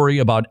don't worry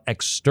about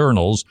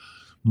externals,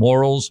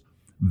 morals,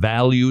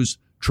 values,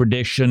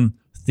 tradition,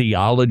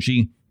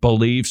 theology,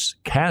 beliefs.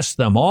 Cast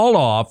them all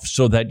off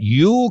so that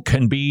you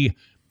can be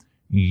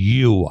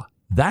you.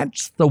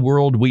 That's the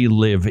world we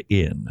live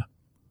in.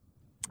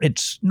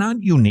 It's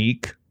not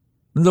unique.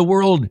 The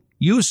world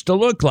used to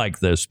look like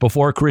this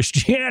before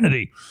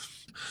Christianity.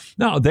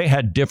 Now, they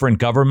had different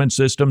government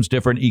systems,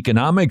 different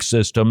economic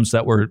systems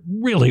that were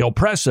really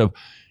oppressive.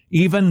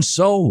 Even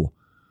so,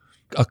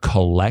 a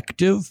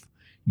collective,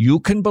 you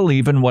can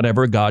believe in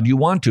whatever God you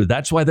want to.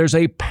 That's why there's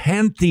a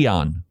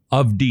pantheon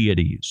of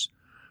deities.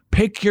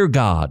 Pick your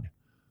God.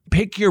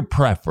 Pick your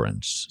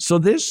preference. So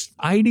this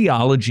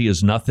ideology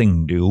is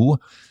nothing new.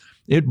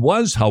 It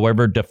was,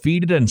 however,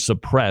 defeated and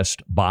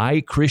suppressed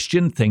by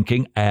Christian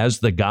thinking as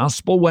the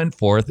gospel went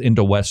forth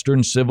into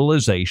Western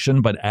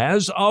civilization. But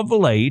as of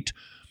late,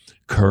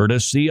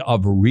 courtesy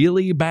of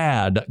really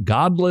bad,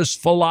 godless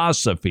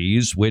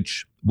philosophies,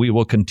 which we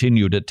will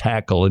continue to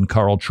tackle in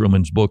Carl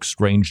Trueman's book,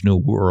 Strange New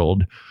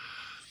World,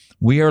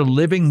 we are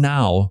living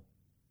now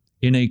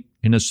in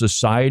a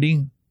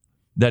society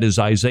that is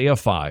Isaiah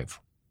 5.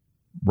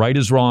 Right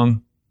is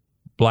wrong,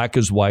 black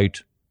is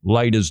white,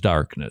 light is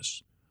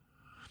darkness.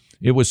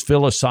 It was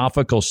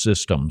philosophical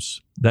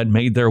systems that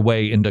made their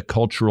way into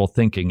cultural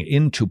thinking,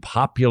 into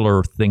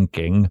popular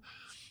thinking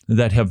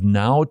that have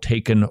now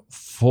taken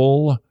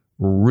full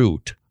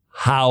root.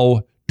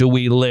 How do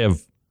we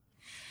live?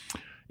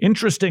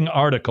 Interesting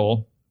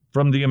article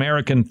from the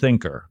American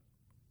Thinker.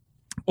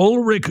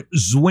 Ulrich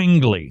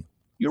Zwingli.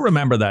 You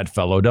remember that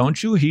fellow,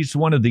 don't you? He's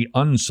one of the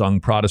unsung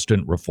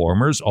Protestant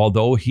reformers,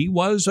 although he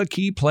was a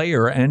key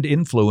player and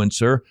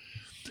influencer.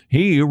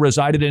 He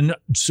resided in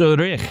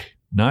Zurich,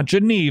 not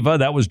Geneva.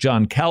 That was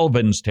John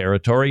Calvin's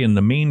territory. In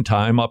the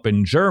meantime, up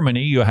in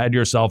Germany, you had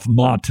yourself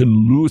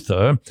Martin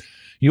Luther.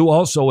 You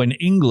also in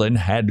England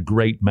had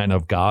great men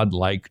of God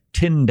like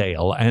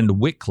Tyndale and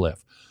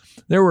Wycliffe.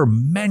 There were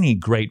many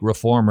great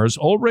reformers.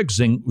 Ulrich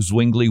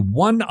Zwingli,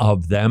 one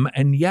of them,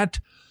 and yet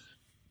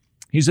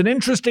he's an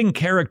interesting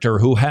character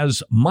who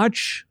has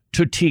much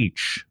to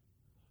teach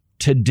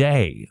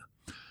today.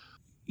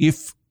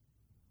 If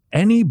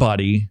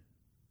anybody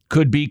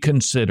could be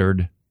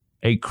considered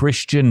a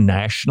Christian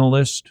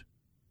nationalist,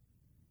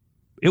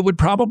 it would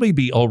probably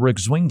be Ulrich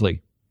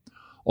Zwingli.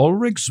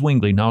 Ulrich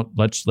Zwingli, now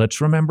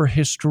let's remember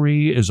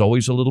history is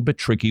always a little bit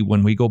tricky.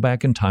 When we go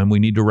back in time, we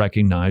need to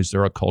recognize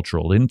there are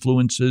cultural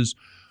influences.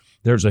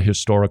 There's a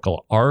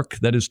historical arc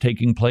that is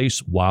taking place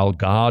while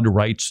God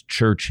writes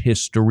church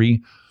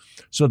history.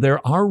 So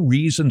there are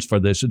reasons for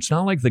this. It's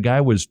not like the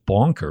guy was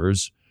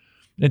bonkers.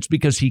 It's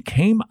because he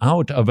came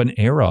out of an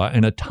era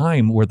and a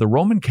time where the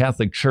Roman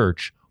Catholic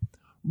Church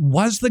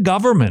was the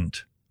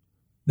government.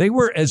 They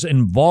were as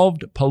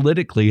involved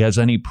politically as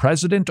any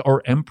president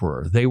or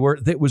emperor.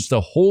 It was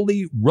the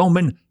Holy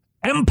Roman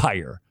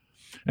Empire.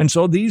 And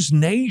so these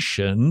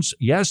nations,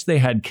 yes, they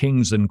had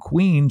kings and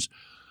queens,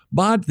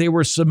 but they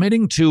were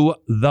submitting to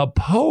the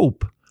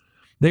Pope.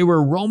 They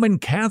were Roman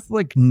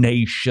Catholic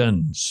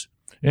nations.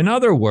 In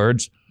other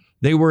words,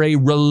 they were a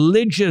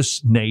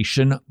religious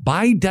nation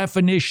by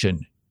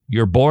definition.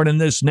 You're born in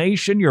this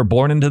nation, you're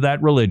born into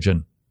that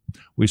religion.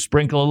 We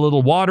sprinkle a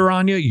little water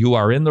on you, you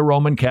are in the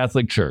Roman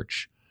Catholic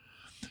Church.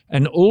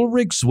 And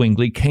Ulrich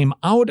Zwingli came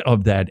out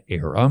of that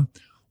era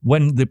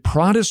when the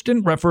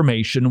Protestant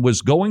Reformation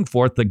was going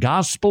forth, the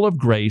gospel of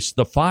grace,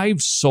 the five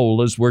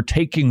solas were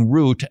taking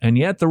root, and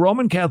yet the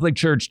Roman Catholic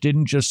Church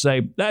didn't just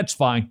say, that's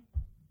fine.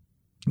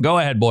 Go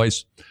ahead,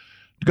 boys.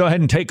 Go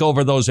ahead and take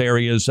over those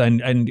areas, and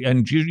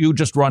you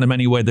just run them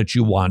any way that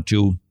you want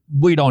to.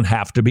 We don't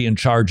have to be in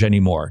charge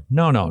anymore.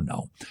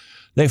 No.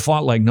 They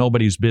fought like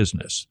nobody's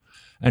business.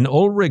 And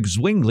Ulrich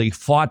Zwingli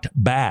fought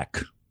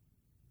back.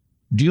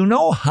 Do you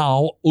know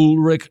how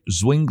Ulrich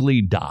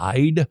Zwingli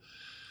died?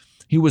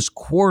 He was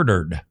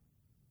quartered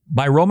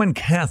by Roman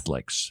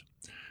Catholics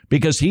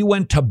because he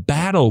went to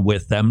battle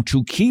with them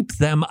to keep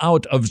them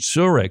out of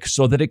Zurich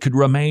so that it could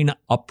remain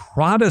a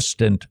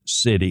Protestant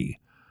city.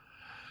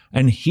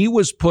 And he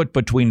was put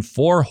between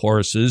four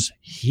horses,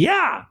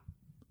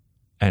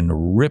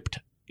 and ripped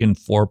in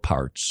four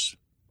parts.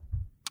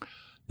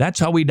 That's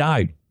how he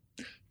died.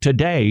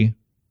 Today,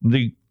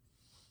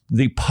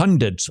 the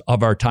pundits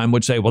of our time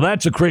would say, well,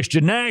 that's a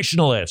Christian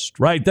nationalist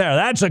right there.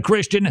 That's a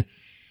Christian.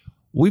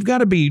 We've got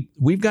to be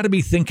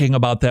thinking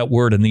about that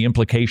word and the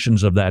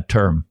implications of that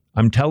term.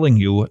 I'm telling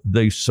you,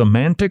 the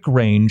semantic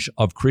range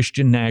of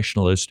Christian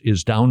nationalist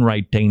is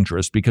downright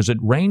dangerous because it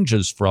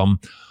ranges from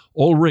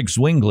Ulrich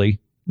Zwingli,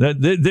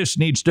 this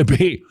needs to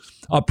be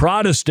a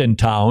Protestant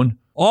town,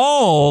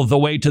 all the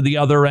way to the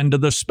other end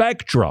of the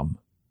spectrum.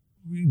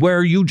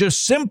 where you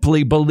just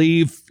simply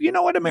believe, you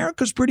know what,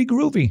 America's pretty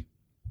groovy.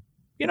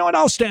 You know what,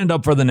 I'll stand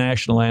up for the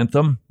national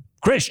anthem,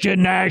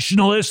 Christian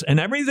nationalists, and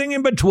everything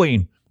in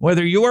between.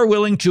 Whether you are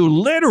willing to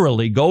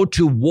literally go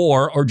to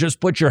war or just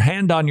put your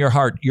hand on your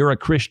heart, you're a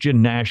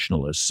Christian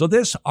nationalist. So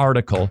this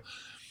article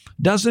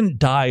doesn't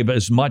dive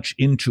as much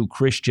into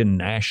Christian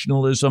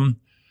nationalism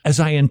as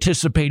I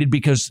anticipated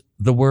because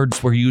the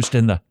words were used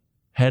in the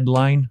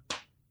headline.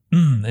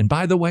 And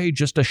by the way,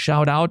 just a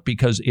shout out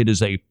because it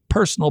is a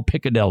personal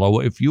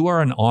picadillo. If you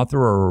are an author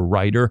or a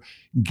writer,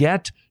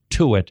 get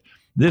to it.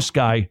 This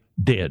guy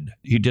did.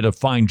 He did a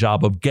fine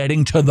job of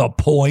getting to the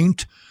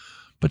point,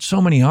 but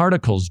so many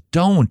articles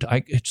don't.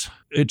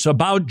 It's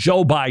about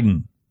Joe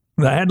Biden.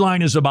 The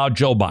headline is about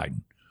Joe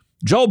Biden.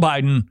 Joe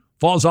Biden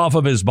falls off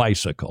of his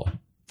bicycle.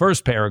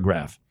 First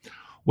paragraph.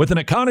 With an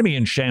economy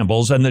in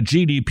shambles and the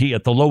GDP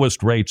at the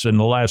lowest rates in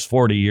the last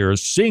 40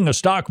 years, seeing a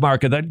stock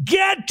market that,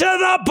 get to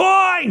the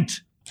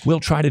point, we'll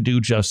try to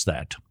do just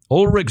that.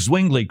 Ulrich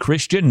Zwingli,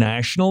 Christian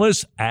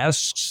nationalist,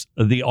 asks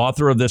the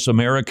author of this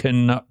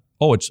American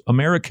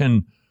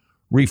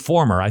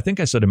reformer. I think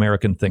I said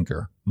American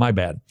thinker. My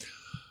bad.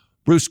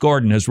 Bruce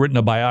Gordon has written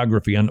a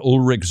biography on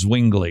Ulrich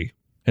Zwingli.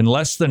 In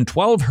less than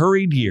 12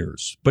 hurried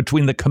years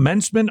between the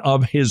commencement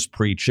of his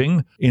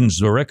preaching in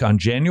Zurich on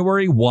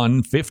January 1,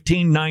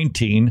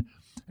 1519,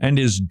 and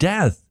his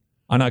death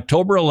on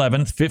October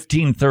 11,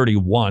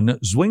 1531,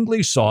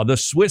 Zwingli saw the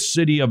Swiss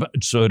city of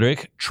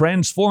Zurich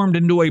transformed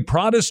into a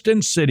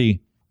Protestant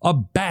city, a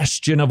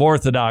bastion of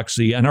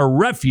orthodoxy and a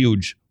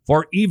refuge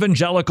for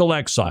evangelical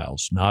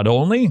exiles. Not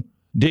only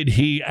did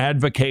he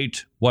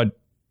advocate what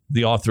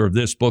the author of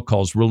this book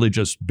calls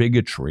religious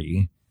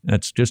bigotry,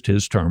 that's just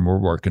his term, we're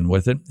working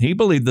with it. He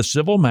believed the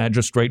civil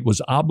magistrate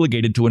was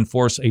obligated to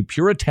enforce a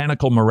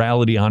puritanical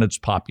morality on its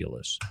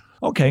populace.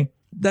 Okay,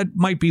 that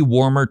might be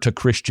warmer to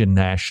Christian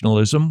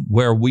nationalism,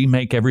 where we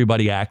make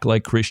everybody act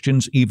like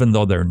Christians even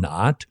though they're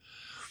not.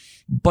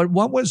 But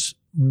what was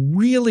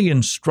really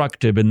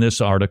instructive in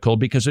this article,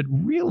 because it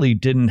really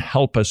didn't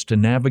help us to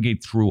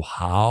navigate through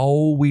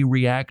how we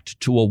react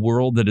to a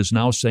world that is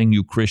now saying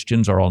you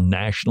Christians are all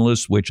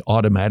nationalists, which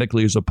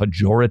automatically is a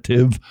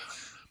pejorative,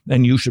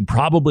 and you should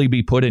probably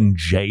be put in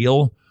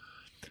jail.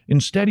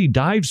 Instead, he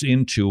dives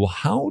into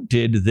how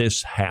did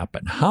this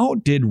happen? How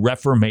did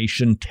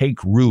Reformation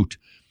take root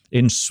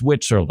in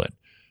Switzerland?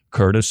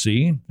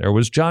 Courtesy, there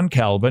was John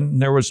Calvin,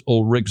 and there was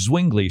Ulrich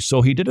Zwingli.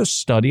 So he did a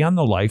study on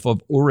the life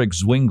of Ulrich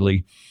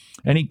Zwingli,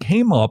 and he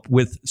came up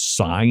with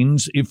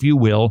signs, if you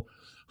will,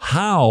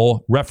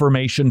 how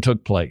Reformation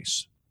took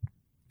place.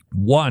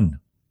 One,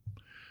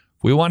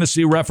 we want to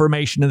see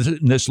Reformation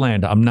in this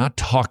land. I'm not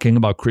talking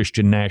about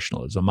Christian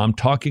nationalism. I'm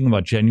talking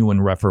about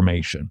genuine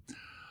Reformation.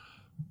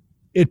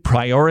 It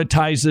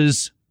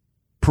prioritizes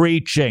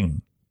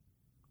preaching.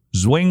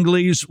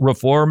 Zwingli's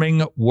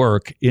reforming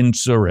work in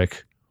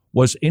Zurich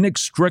was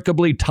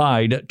inextricably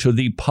tied to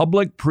the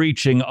public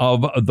preaching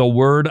of the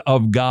Word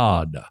of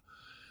God.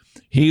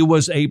 He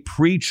was a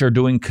preacher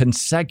doing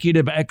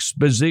consecutive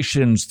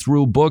expositions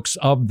through books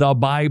of the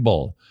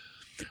Bible.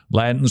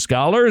 Latin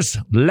scholars,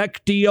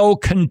 lectio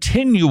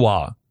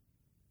continua.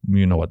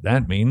 You know what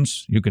that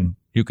means. You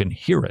can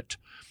hear it.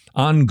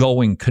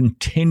 Ongoing,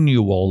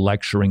 continual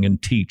lecturing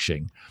and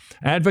teaching.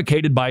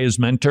 Advocated by his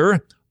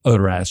mentor,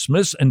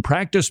 Erasmus, and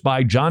practiced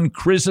by John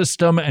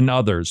Chrysostom and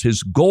others.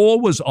 His goal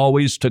was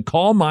always to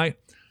call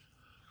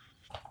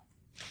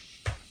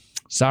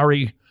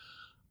Sorry,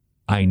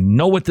 I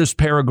know what this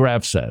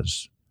paragraph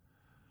says.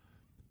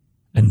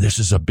 And this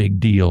is a big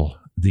deal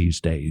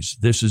these days.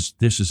 This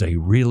is a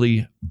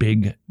really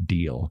big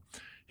deal.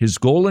 His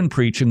goal in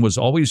preaching was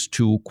always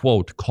to,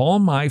 quote, call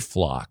my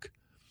flock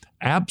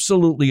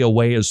absolutely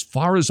away as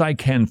far as I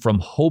can from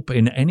hope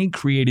in any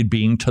created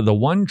being to the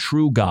one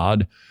true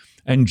God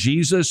and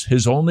Jesus,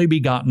 his only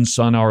begotten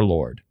Son, our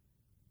Lord.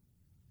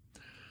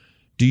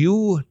 Do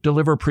you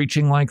deliver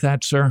preaching like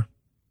that, sir?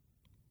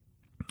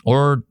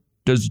 Or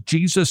does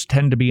Jesus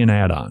tend to be an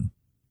add-on?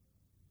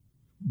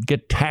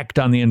 Get tacked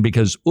on the end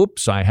because,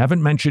 oops, I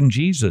haven't mentioned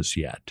Jesus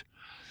yet.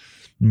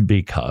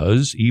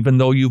 Because even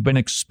though you've been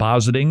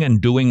expositing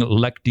and doing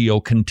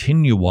lectio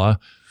continua,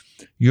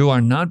 you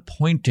are not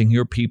pointing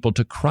your people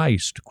to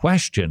Christ.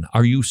 Question,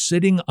 are you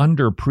sitting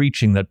under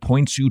preaching that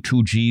points you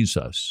to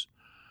Jesus?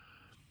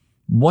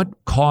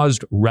 What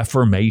caused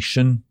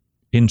Reformation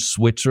in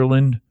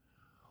Switzerland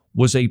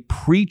was a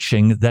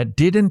preaching that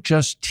didn't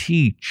just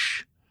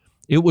teach.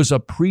 It was a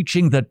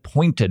preaching that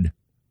pointed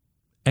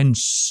and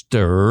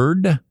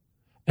stirred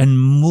and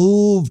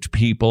moved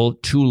people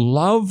to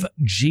love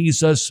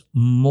Jesus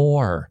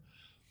more.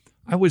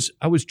 I was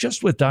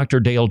just with Dr.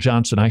 Dale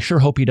Johnson. I sure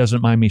hope he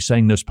doesn't mind me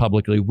saying this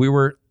publicly.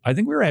 I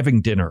think we were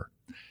having dinner,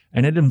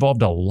 and it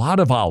involved a lot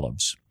of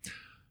olives.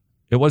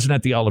 It wasn't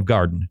at the Olive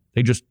Garden.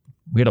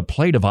 We had a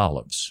plate of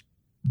olives.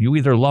 You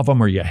either love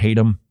them or you hate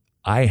them.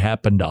 I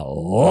happen to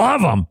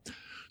love them.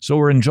 So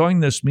we're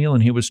enjoying this meal,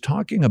 and he was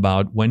talking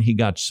about when he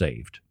got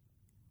saved.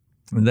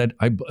 that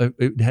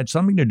it had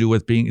something to do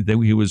with being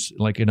that he was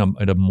like at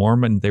a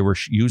Mormon. They were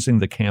using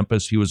the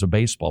campus. He was a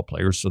baseball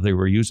player, so they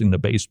were using the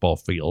baseball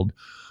field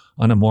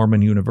on a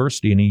Mormon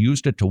university, and he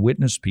used it to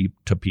witness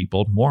to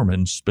people,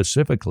 Mormons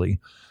specifically.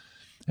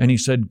 And he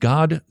said,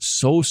 God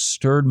so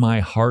stirred my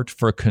heart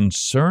for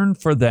concern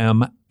for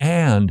them,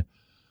 and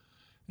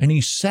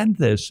he said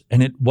this,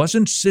 and it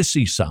wasn't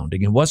sissy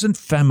sounding, it wasn't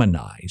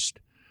feminized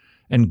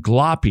and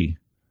gloppy.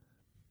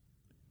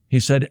 He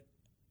said,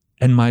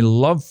 and my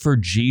love for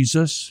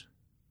Jesus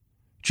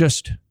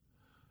just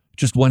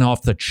went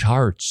off the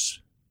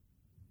charts.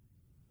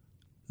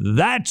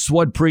 That's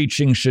what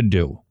preaching should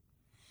do.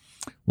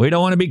 We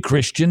don't want to be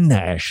Christian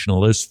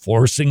nationalists,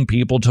 forcing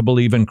people to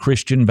believe in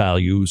Christian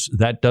values.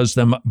 That does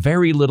them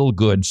very little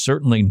good,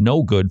 certainly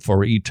no good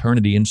for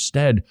eternity.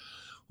 Instead,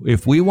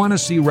 if we want to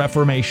see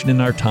reformation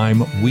in our time,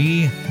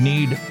 we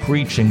need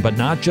preaching, but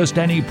not just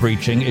any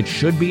preaching. It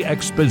should be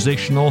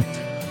expositional,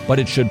 but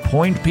it should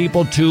point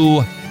people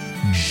to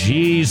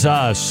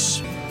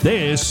Jesus.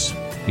 This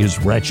is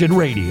Wretched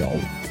Radio.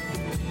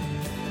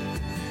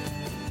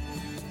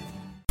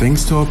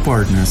 Thanks to our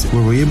partners,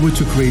 we were able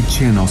to create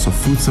channels of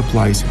food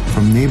supplies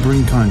from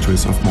neighboring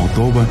countries of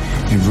Moldova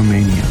and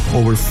Romania.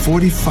 Over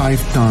 45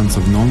 tons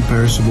of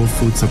non-perishable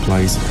food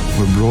supplies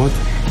were brought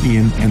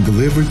in and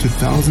delivered to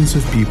thousands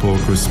of people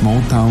across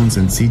small towns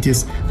and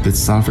cities that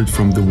suffered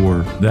from the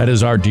war. That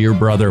is our dear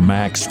brother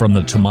Max from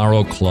the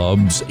Tomorrow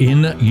Clubs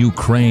in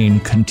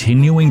Ukraine,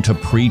 continuing to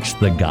preach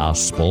the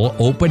gospel,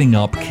 opening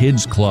up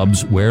kids'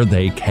 clubs where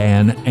they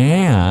can,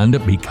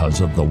 and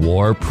because of the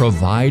war,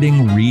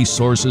 providing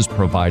resources,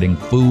 providing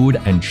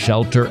food and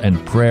shelter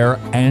and prayer,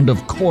 and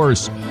of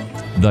course,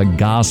 the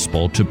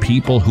gospel to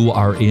people who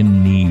are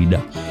in need.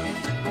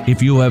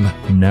 If you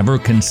have never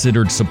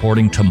considered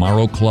supporting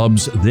Tomorrow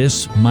Clubs,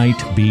 this might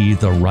be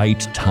the right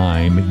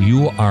time.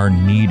 You are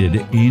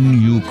needed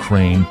in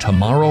Ukraine.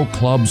 Tomorrow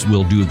Clubs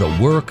will do the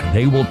work.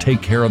 They will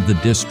take care of the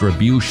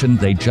distribution.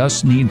 They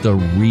just need the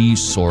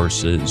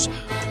resources.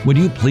 Would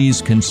you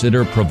please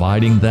consider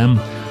providing them?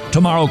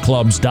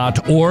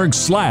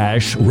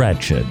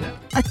 tomorrowclubs.org/wretched.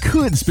 I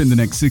could spend the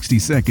next 60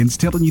 seconds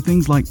telling you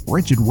things like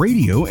Wretched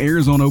Radio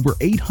airs on over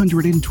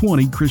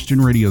 820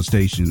 Christian radio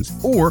stations,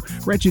 or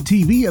Wretched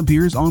TV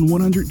appears on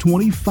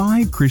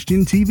 125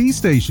 Christian TV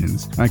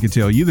stations. I could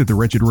tell you that the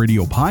Wretched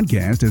Radio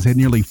podcast has had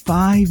nearly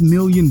 5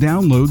 million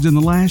downloads in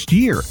the last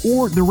year,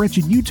 or the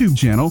Wretched YouTube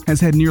channel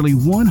has had nearly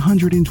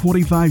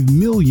 125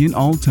 million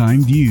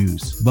all-time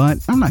views. But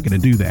I'm not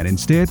going to do that.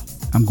 Instead,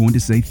 I'm going to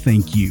say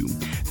thank you.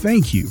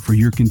 Thank you for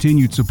your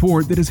continued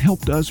support that has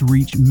helped us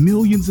reach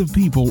millions of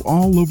people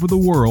all over the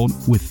world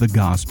with the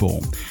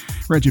gospel.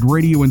 Wretched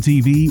Radio and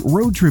TV,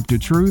 Road Trip to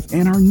Truth,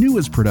 and our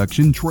newest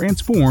production,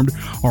 Transformed,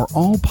 are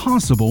all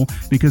possible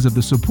because of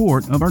the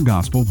support of our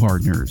gospel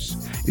partners.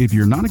 If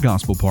you're not a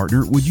gospel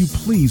partner, would you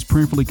please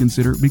prayerfully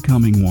consider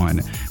becoming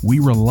one? We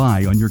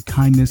rely on your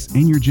kindness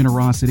and your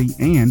generosity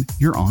and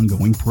your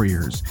ongoing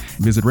prayers.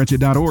 Visit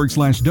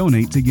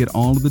wretched.org/donate to get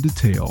all of the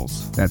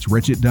details. That's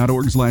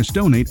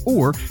wretched.org/donate,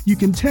 or you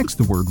can text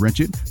the word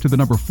wretched to the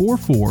number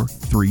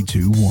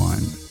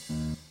 44321.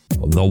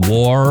 The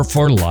war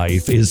for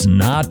life is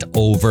not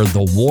over.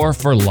 The war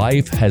for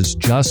life has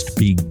just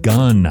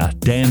begun.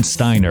 Dan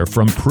Steiner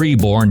from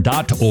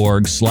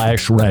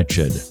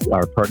preborn.org/wretched.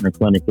 Our partner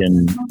clinic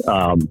in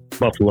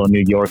Buffalo,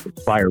 New York is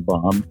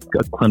firebombed.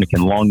 A clinic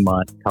in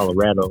Longmont,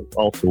 Colorado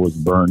also was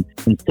burned.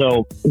 And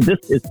so this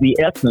is the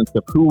essence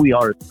of who we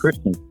are as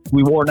Christians.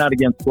 We war not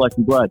against flesh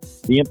and blood.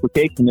 The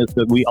implication is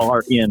that we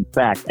are, in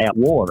fact, at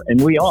war, and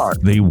we are.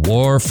 The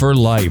war for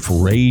life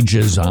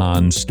rages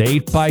on,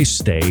 state by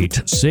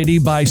state, city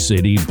by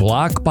city,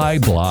 block by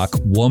block,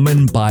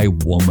 woman by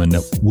woman.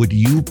 Would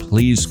you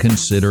please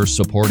consider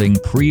supporting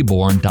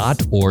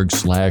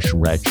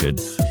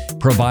preborn.org/wretched,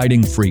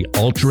 providing free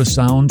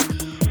ultrasound,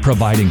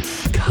 providing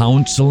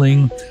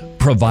counseling,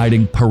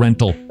 providing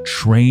parental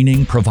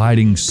training,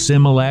 providing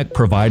Similac,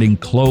 providing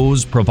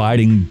clothes,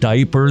 providing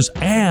diapers,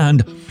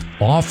 and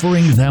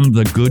offering them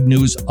the good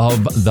news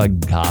of the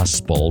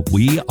gospel.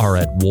 We are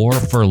at war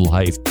for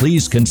life.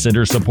 Please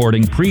consider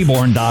supporting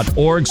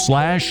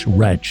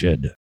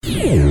preborn.org/wretched.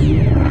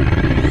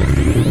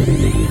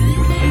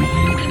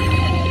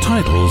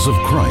 Titles of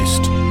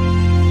Christ.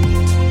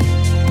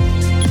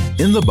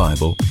 In the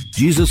Bible,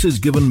 Jesus is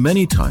given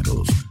many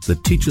titles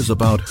that teach us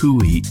about who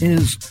he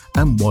is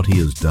and what he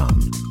has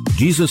done.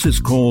 Jesus is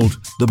called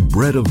the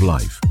bread of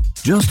life.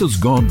 Just as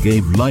God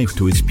gave life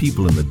to his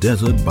people in the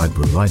desert by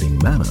providing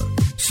manna,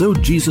 so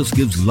Jesus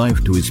gives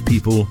life to his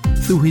people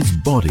through his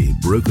body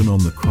broken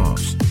on the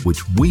cross,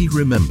 which we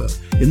remember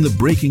in the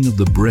breaking of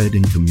the bread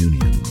in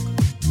communion.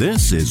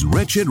 This is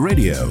Wretched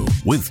Radio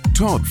with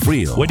Todd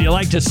Friel. Would you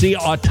like to see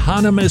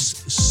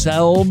autonomous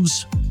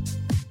selves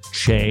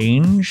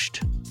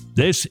changed?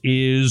 This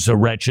is a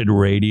Wretched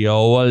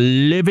Radio,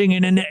 living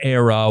in an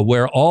era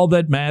where all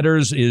that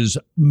matters is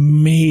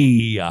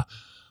me.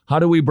 How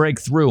do we break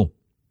through?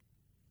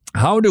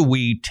 How do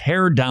we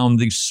tear down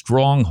these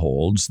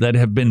strongholds that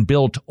have been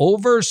built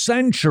over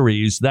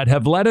centuries that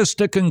have led us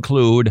to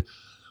conclude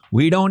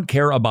We don't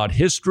care about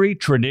history,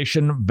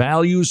 tradition,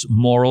 values,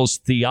 morals,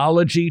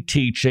 theology,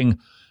 teaching.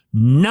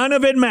 None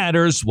of it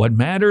matters. What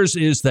matters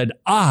is that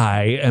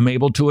I am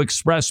able to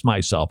express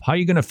myself. How are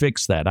you going to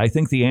fix that? I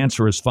think the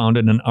answer is found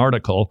in an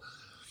article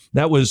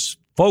that was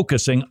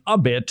focusing a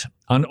bit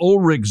on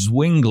Ulrich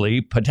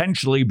Zwingli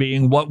potentially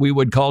being what we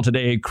would call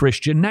today a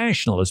Christian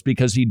nationalist,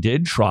 because he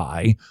did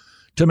try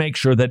to make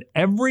sure that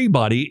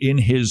everybody in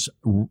his...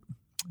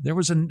 There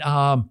was an...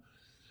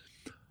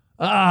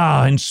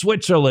 in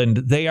Switzerland,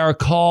 they are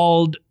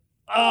called,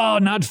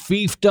 not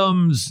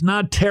fiefdoms,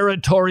 not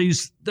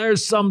territories.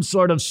 There's some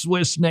sort of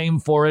Swiss name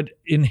for it.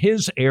 In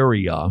his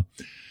area,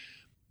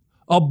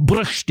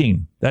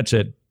 Bruchstein, that's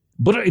it.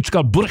 It's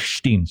called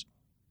Bruchsteins.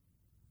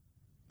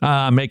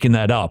 I'm making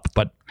that up,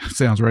 but...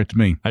 Sounds right to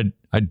me.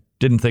 I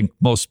didn't think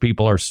most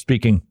people are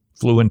speaking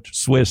fluent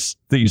Swiss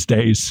these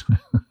days.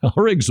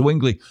 Ulrich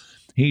Zwingli,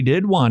 he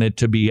did want it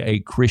to be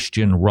a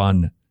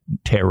Christian-run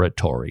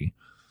territory.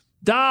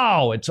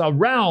 Oh, it's a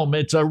realm,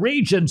 it's a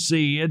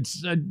regency,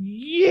 it's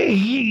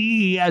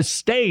a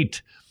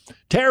state,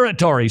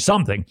 territory,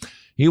 something.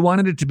 He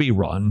wanted it to be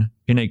run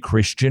in a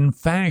Christian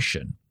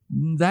fashion.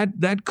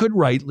 That could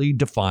rightly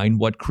define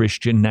what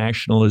Christian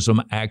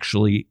nationalism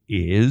actually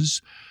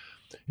is.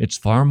 It's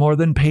far more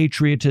than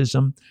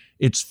patriotism.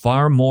 It's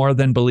far more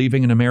than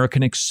believing in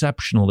American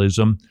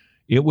exceptionalism.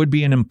 It would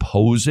be an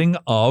imposing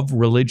of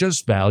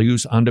religious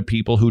values onto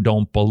people who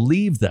don't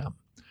believe them.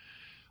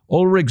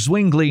 Ulrich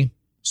Zwingli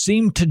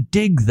seemed to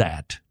dig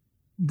that.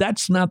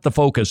 That's not the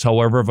focus,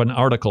 however, of an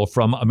article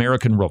from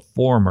American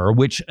Reformer,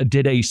 which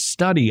did a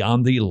study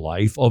on the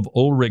life of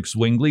Ulrich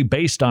Zwingli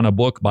based on a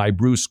book by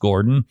Bruce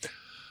Gordon.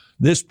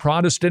 This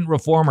Protestant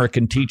reformer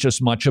can teach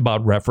us much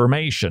about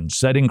Reformation.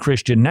 Setting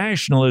Christian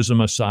nationalism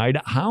aside,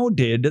 how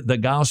did the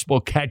gospel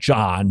catch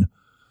on?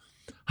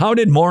 How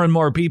did more and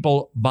more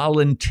people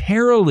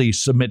voluntarily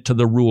submit to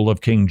the rule of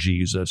King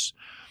Jesus?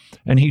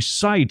 And he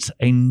cites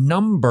a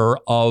number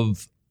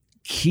of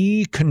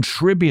key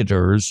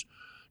contributors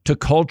to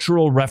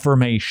cultural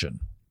reformation.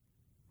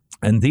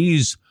 And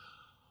these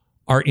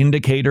are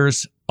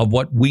indicators of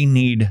what we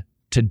need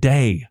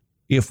today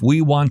if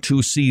we want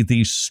to see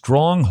these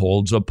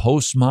strongholds of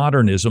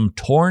postmodernism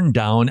torn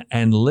down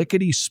and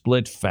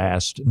lickety-split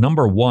fast.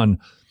 Number one,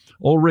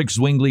 Ulrich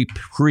Zwingli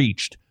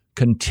preached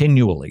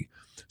continually.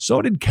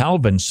 So did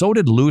Calvin. So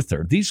did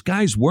Luther. These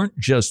guys weren't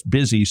just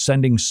busy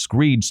sending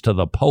screeds to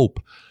the Pope.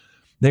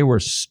 They were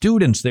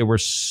students, they were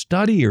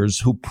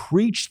studiers who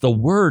preached the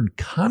word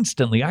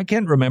constantly. I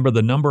can't remember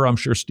the number, I'm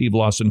sure Steve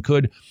Lawson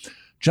could.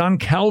 John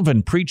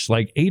Calvin preached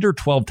like 8 or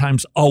 12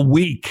 times a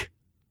week.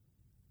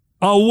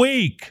 A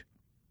week!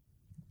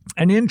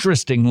 And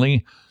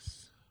interestingly,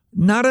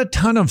 not a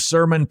ton of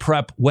sermon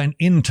prep went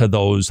into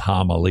those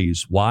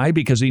homilies. Why?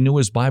 Because he knew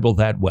his Bible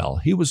that well.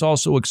 He was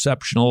also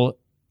exceptional,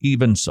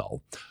 even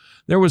so.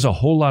 There was a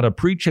whole lot of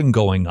preaching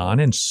going on,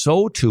 and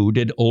so too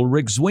did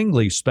Ulrich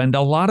Zwingli spend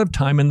a lot of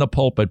time in the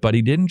pulpit, but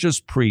he didn't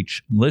just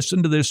preach.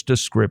 Listen to this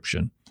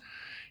description.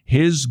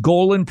 His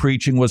goal in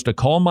preaching was to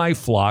call my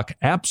flock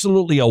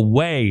absolutely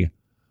away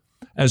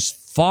as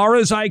far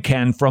as I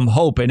can from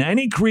hope in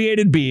any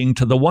created being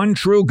to the one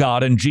true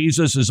God and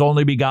Jesus, his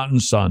only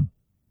begotten Son.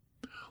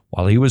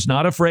 While he was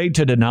not afraid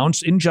to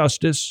denounce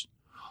injustice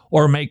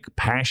or make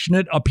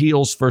passionate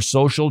appeals for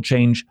social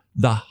change,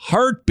 the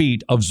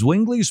heartbeat of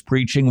Zwingli's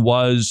preaching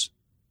was,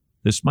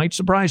 this might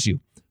surprise you,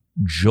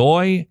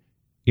 joy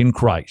in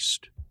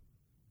Christ.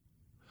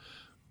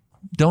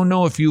 Don't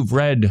know if you've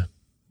read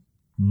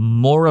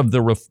more of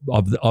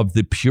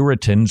the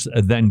Puritans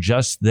than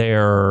just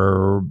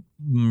their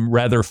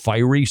rather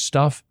fiery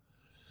stuff.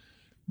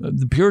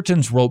 The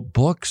Puritans wrote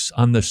books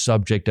on the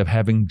subject of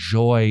having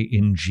joy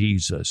in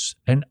Jesus,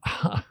 and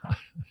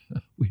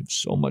we have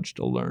so much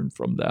to learn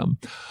from them.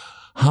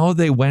 How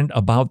they went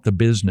about the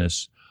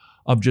business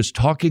of just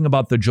talking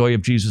about the joy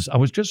of Jesus. I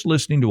was just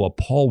listening to a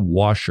Paul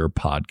Washer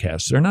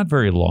podcast. They're not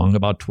very long,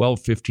 about 12,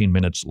 15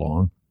 minutes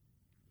long.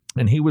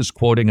 And he was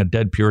quoting a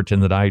dead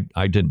Puritan that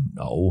I didn't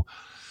know.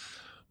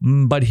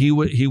 But he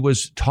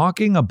was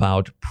talking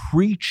about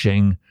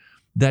preaching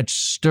that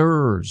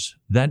stirs,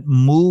 that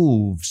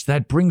moves,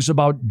 that brings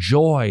about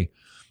joy,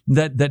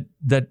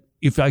 that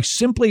if I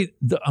simply,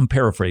 I'm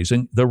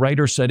paraphrasing, the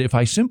writer said, if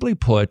I simply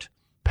put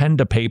pen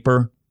to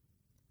paper,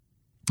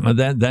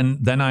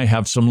 then I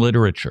have some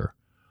literature.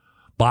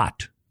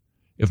 But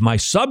if my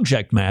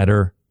subject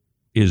matter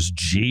is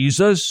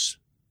Jesus,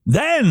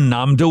 then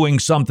I'm doing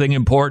something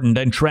important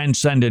and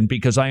transcendent,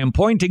 because I am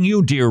pointing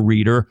you, dear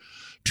reader,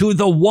 to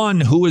the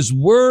one who is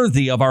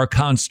worthy of our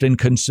constant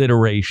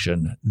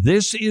consideration.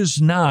 This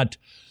is not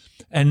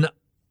an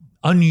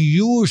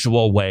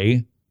unusual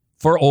way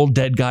for old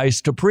dead guys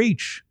to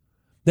preach.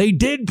 They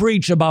did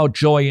preach about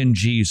joy in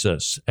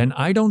Jesus, and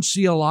I don't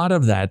see a lot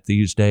of that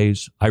these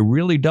days. I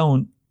really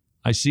don't.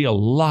 I see a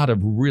lot of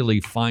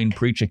really fine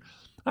preaching.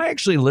 I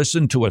actually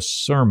listened to a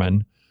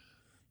sermon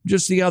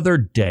just the other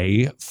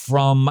day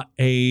from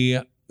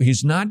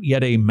he's not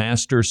yet a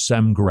Master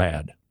Sem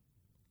grad.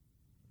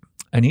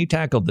 And he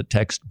tackled the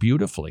text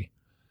beautifully.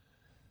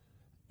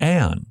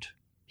 And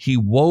he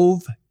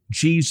wove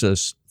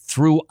Jesus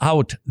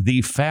throughout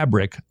the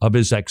fabric of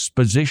his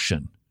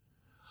exposition.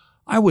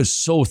 I was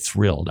so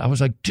thrilled. I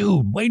was like,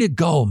 dude, way to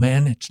go,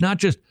 man. It's not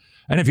just,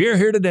 and if you're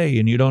here today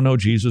and you don't know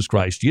Jesus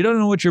Christ, you don't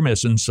know what you're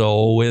missing.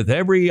 So with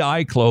every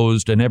eye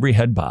closed and every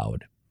head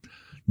bowed,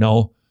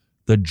 no,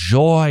 the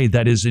joy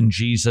that is in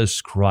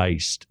Jesus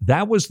Christ.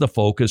 That was the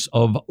focus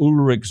of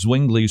Ulrich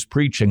Zwingli's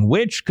preaching,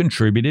 which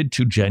contributed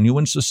to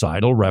genuine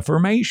societal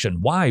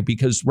reformation. Why?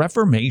 Because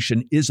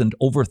reformation isn't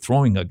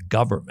overthrowing a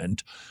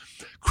government.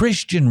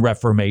 Christian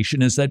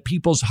reformation is that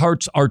people's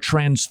hearts are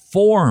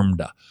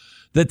transformed,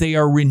 that they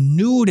are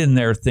renewed in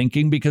their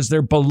thinking because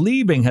their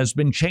believing has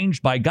been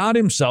changed by God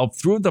himself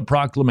through the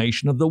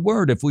proclamation of the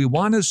word. If we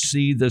want to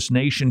see this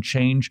nation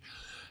change,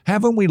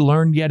 haven't we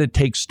learned yet it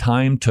takes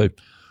time to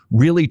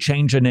really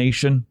change a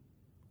nation?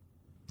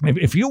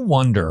 If you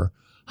wonder,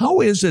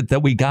 how is it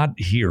that we got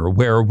here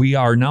where we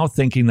are now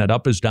thinking that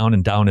up is down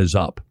and down is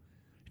up?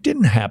 It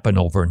didn't happen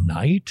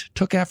overnight. It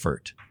took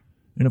effort.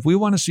 And if we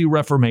want to see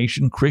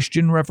reformation,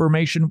 Christian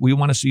reformation, we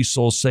want to see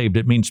souls saved.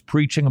 It means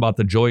preaching about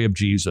the joy of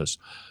Jesus.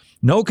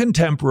 No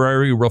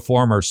contemporary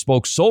reformer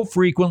spoke so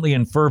frequently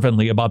and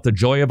fervently about the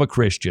joy of a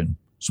Christian.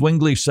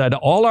 Zwingli said,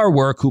 all our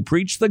work who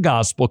preach the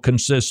gospel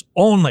consists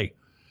only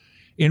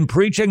in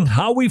preaching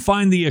how we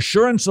find the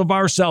assurance of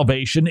our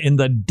salvation in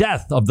the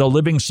death of the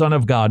living Son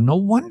of God. No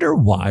wonder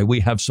why we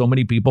have so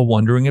many people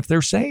wondering if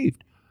they're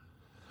saved.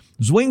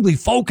 Zwingli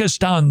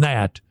focused on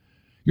that.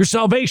 Your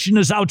salvation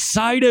is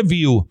outside of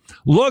you.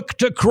 Look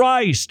to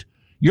Christ.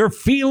 Your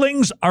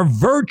feelings are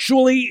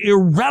virtually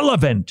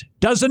irrelevant.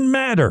 Doesn't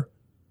matter.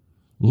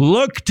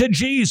 Look to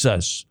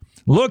Jesus.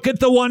 Look at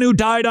the one who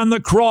died on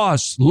the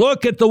cross.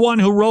 Look at the one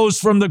who rose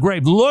from the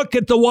grave. Look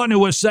at the one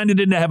who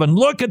ascended into heaven.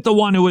 Look at the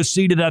one who is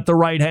seated at the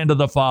right hand of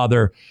the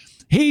Father.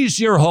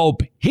 He's your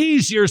hope.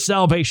 He's your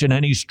salvation,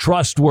 and he's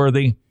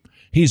trustworthy.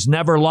 He's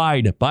never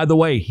lied. By the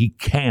way, he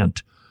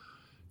can't.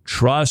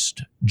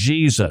 Trust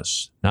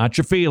Jesus, not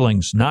your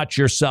feelings, not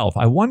yourself.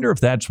 I wonder if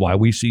that's why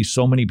we see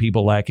so many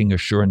people lacking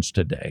assurance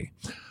today.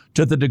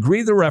 To the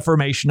degree the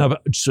Reformation of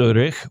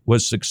Zurich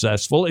was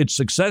successful, its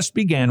success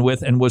began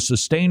with and was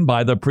sustained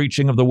by the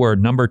preaching of the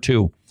word. Number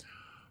 2,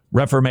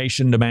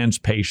 Reformation demands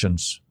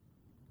patience.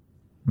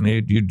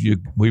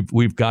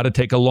 We've got to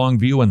take a long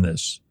view in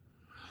this.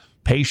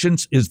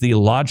 Patience is the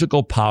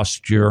logical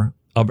posture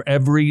of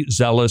every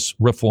zealous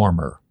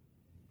reformer.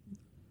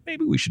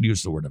 Maybe we should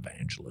use the word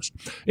evangelist.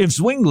 If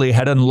Zwingli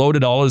had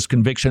unloaded all his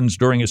convictions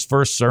during his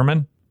first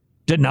sermon,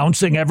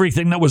 denouncing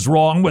everything that was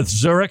wrong with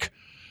Zurich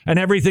and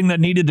everything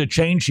that needed to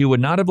change, he would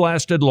not have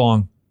lasted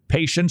long.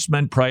 Patience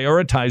meant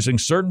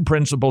prioritizing certain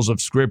principles of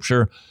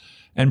Scripture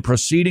and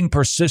proceeding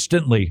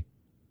persistently,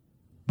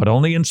 but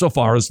only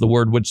insofar as the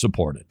word would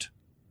support it.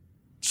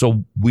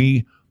 So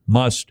we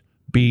must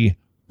be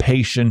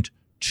patient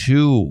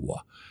too.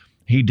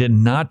 He did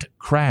not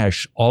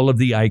crash all of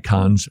the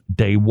icons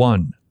day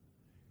one.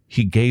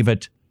 He gave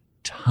it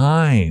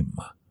time.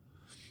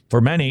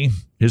 For many,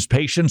 his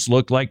patience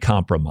looked like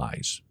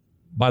compromise.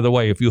 By the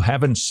way, if you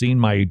haven't seen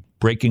my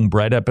Breaking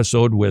Bread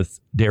episode with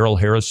Daryl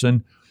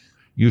Harrison,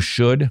 you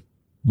should.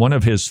 One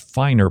of his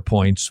finer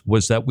points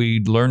was that we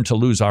learn to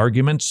lose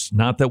arguments,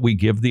 not that we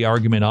give the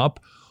argument up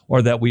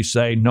or that we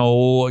say,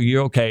 no,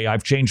 you're okay,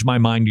 I've changed my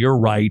mind, you're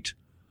right,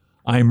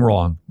 I'm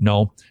wrong.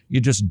 No,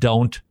 you just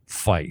don't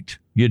fight.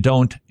 You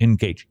don't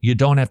engage. You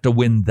don't have to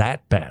win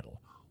that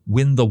battle.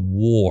 Win the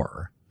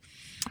war.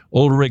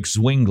 Ulrich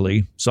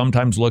Zwingli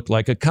sometimes looked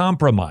like a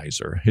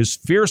compromiser. His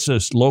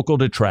fiercest local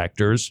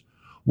detractors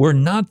were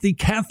not the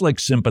Catholic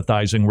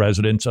sympathizing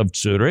residents of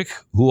Zurich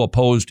who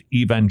opposed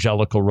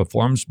evangelical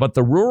reforms, but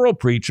the rural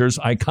preachers,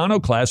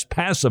 iconoclast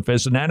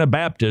pacifists, and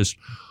Anabaptists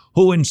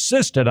who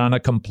insisted on a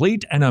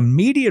complete and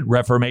immediate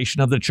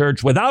reformation of the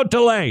church without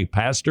delay.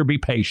 Pastor, be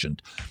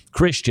patient.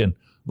 Christian,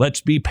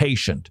 let's be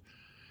patient.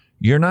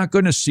 You're not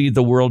going to see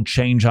the world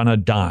change on a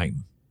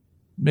dime.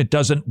 It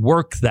doesn't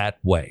work that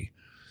way.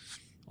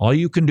 All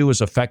you can do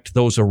is affect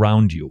those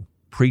around you.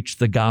 Preach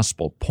the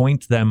gospel.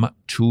 Point them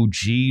to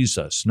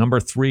Jesus. Number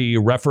 3,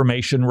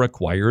 reformation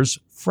requires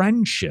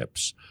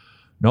friendships.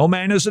 No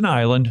man is an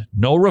island.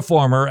 No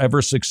reformer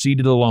ever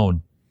succeeded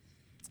alone.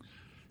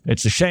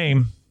 It's a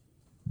shame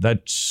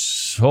that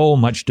so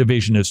much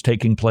division is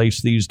taking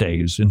place these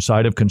days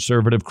inside of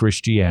conservative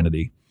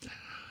Christianity.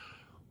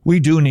 We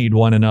do need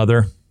one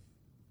another.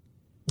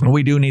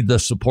 We do need the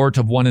support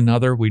of one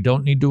another. We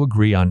don't need to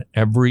agree on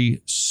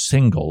every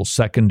single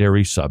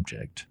secondary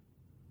subject.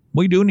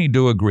 We do need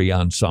to agree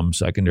on some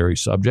secondary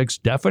subjects,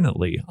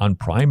 definitely on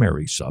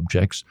primary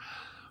subjects,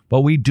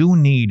 but we do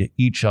need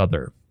each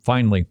other.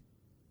 Finally,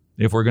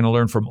 if we're going to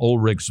learn from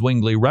Ulrich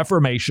Zwingli,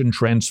 Reformation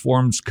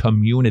transforms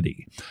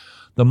community.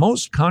 The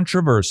most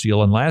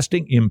controversial and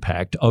lasting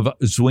impact of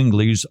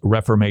Zwingli's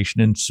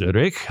Reformation in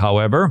Zurich,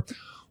 however,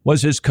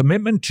 was his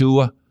commitment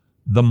to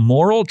the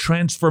moral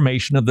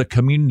transformation of the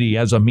community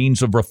as a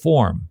means of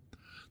reform.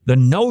 The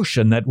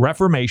notion that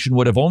Reformation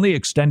would have only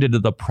extended to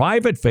the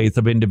private faith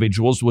of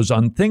individuals was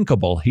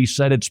unthinkable. He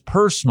said it's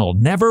personal,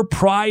 never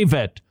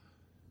private.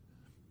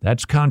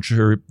 That's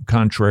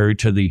contrary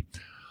to the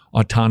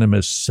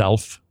autonomous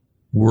self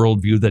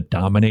worldview that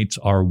dominates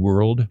our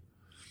world.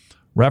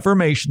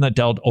 Reformation that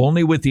dealt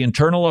only with the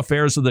internal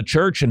affairs of the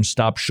church and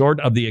stopped short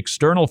of the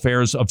external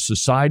affairs of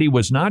society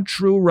was not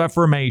true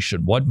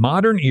Reformation. What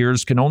modern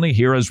ears can only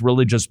hear as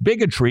religious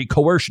bigotry,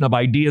 coercion of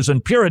ideas,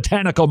 and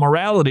puritanical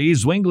morality,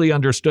 Zwingli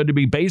understood to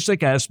be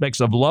basic aspects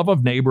of love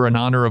of neighbor and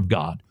honor of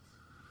God.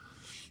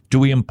 Do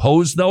we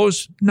impose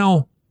those?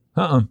 No.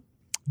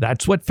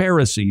 That's what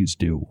Pharisees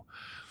do.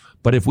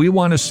 But if we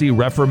want to see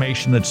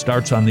Reformation that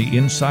starts on the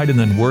inside and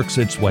then works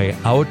its way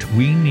out,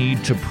 we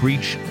need to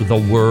preach the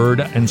Word,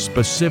 and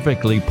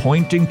specifically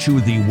pointing to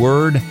the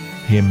Word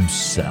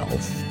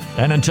Himself.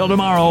 And until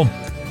tomorrow,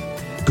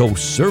 go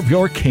serve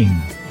your King.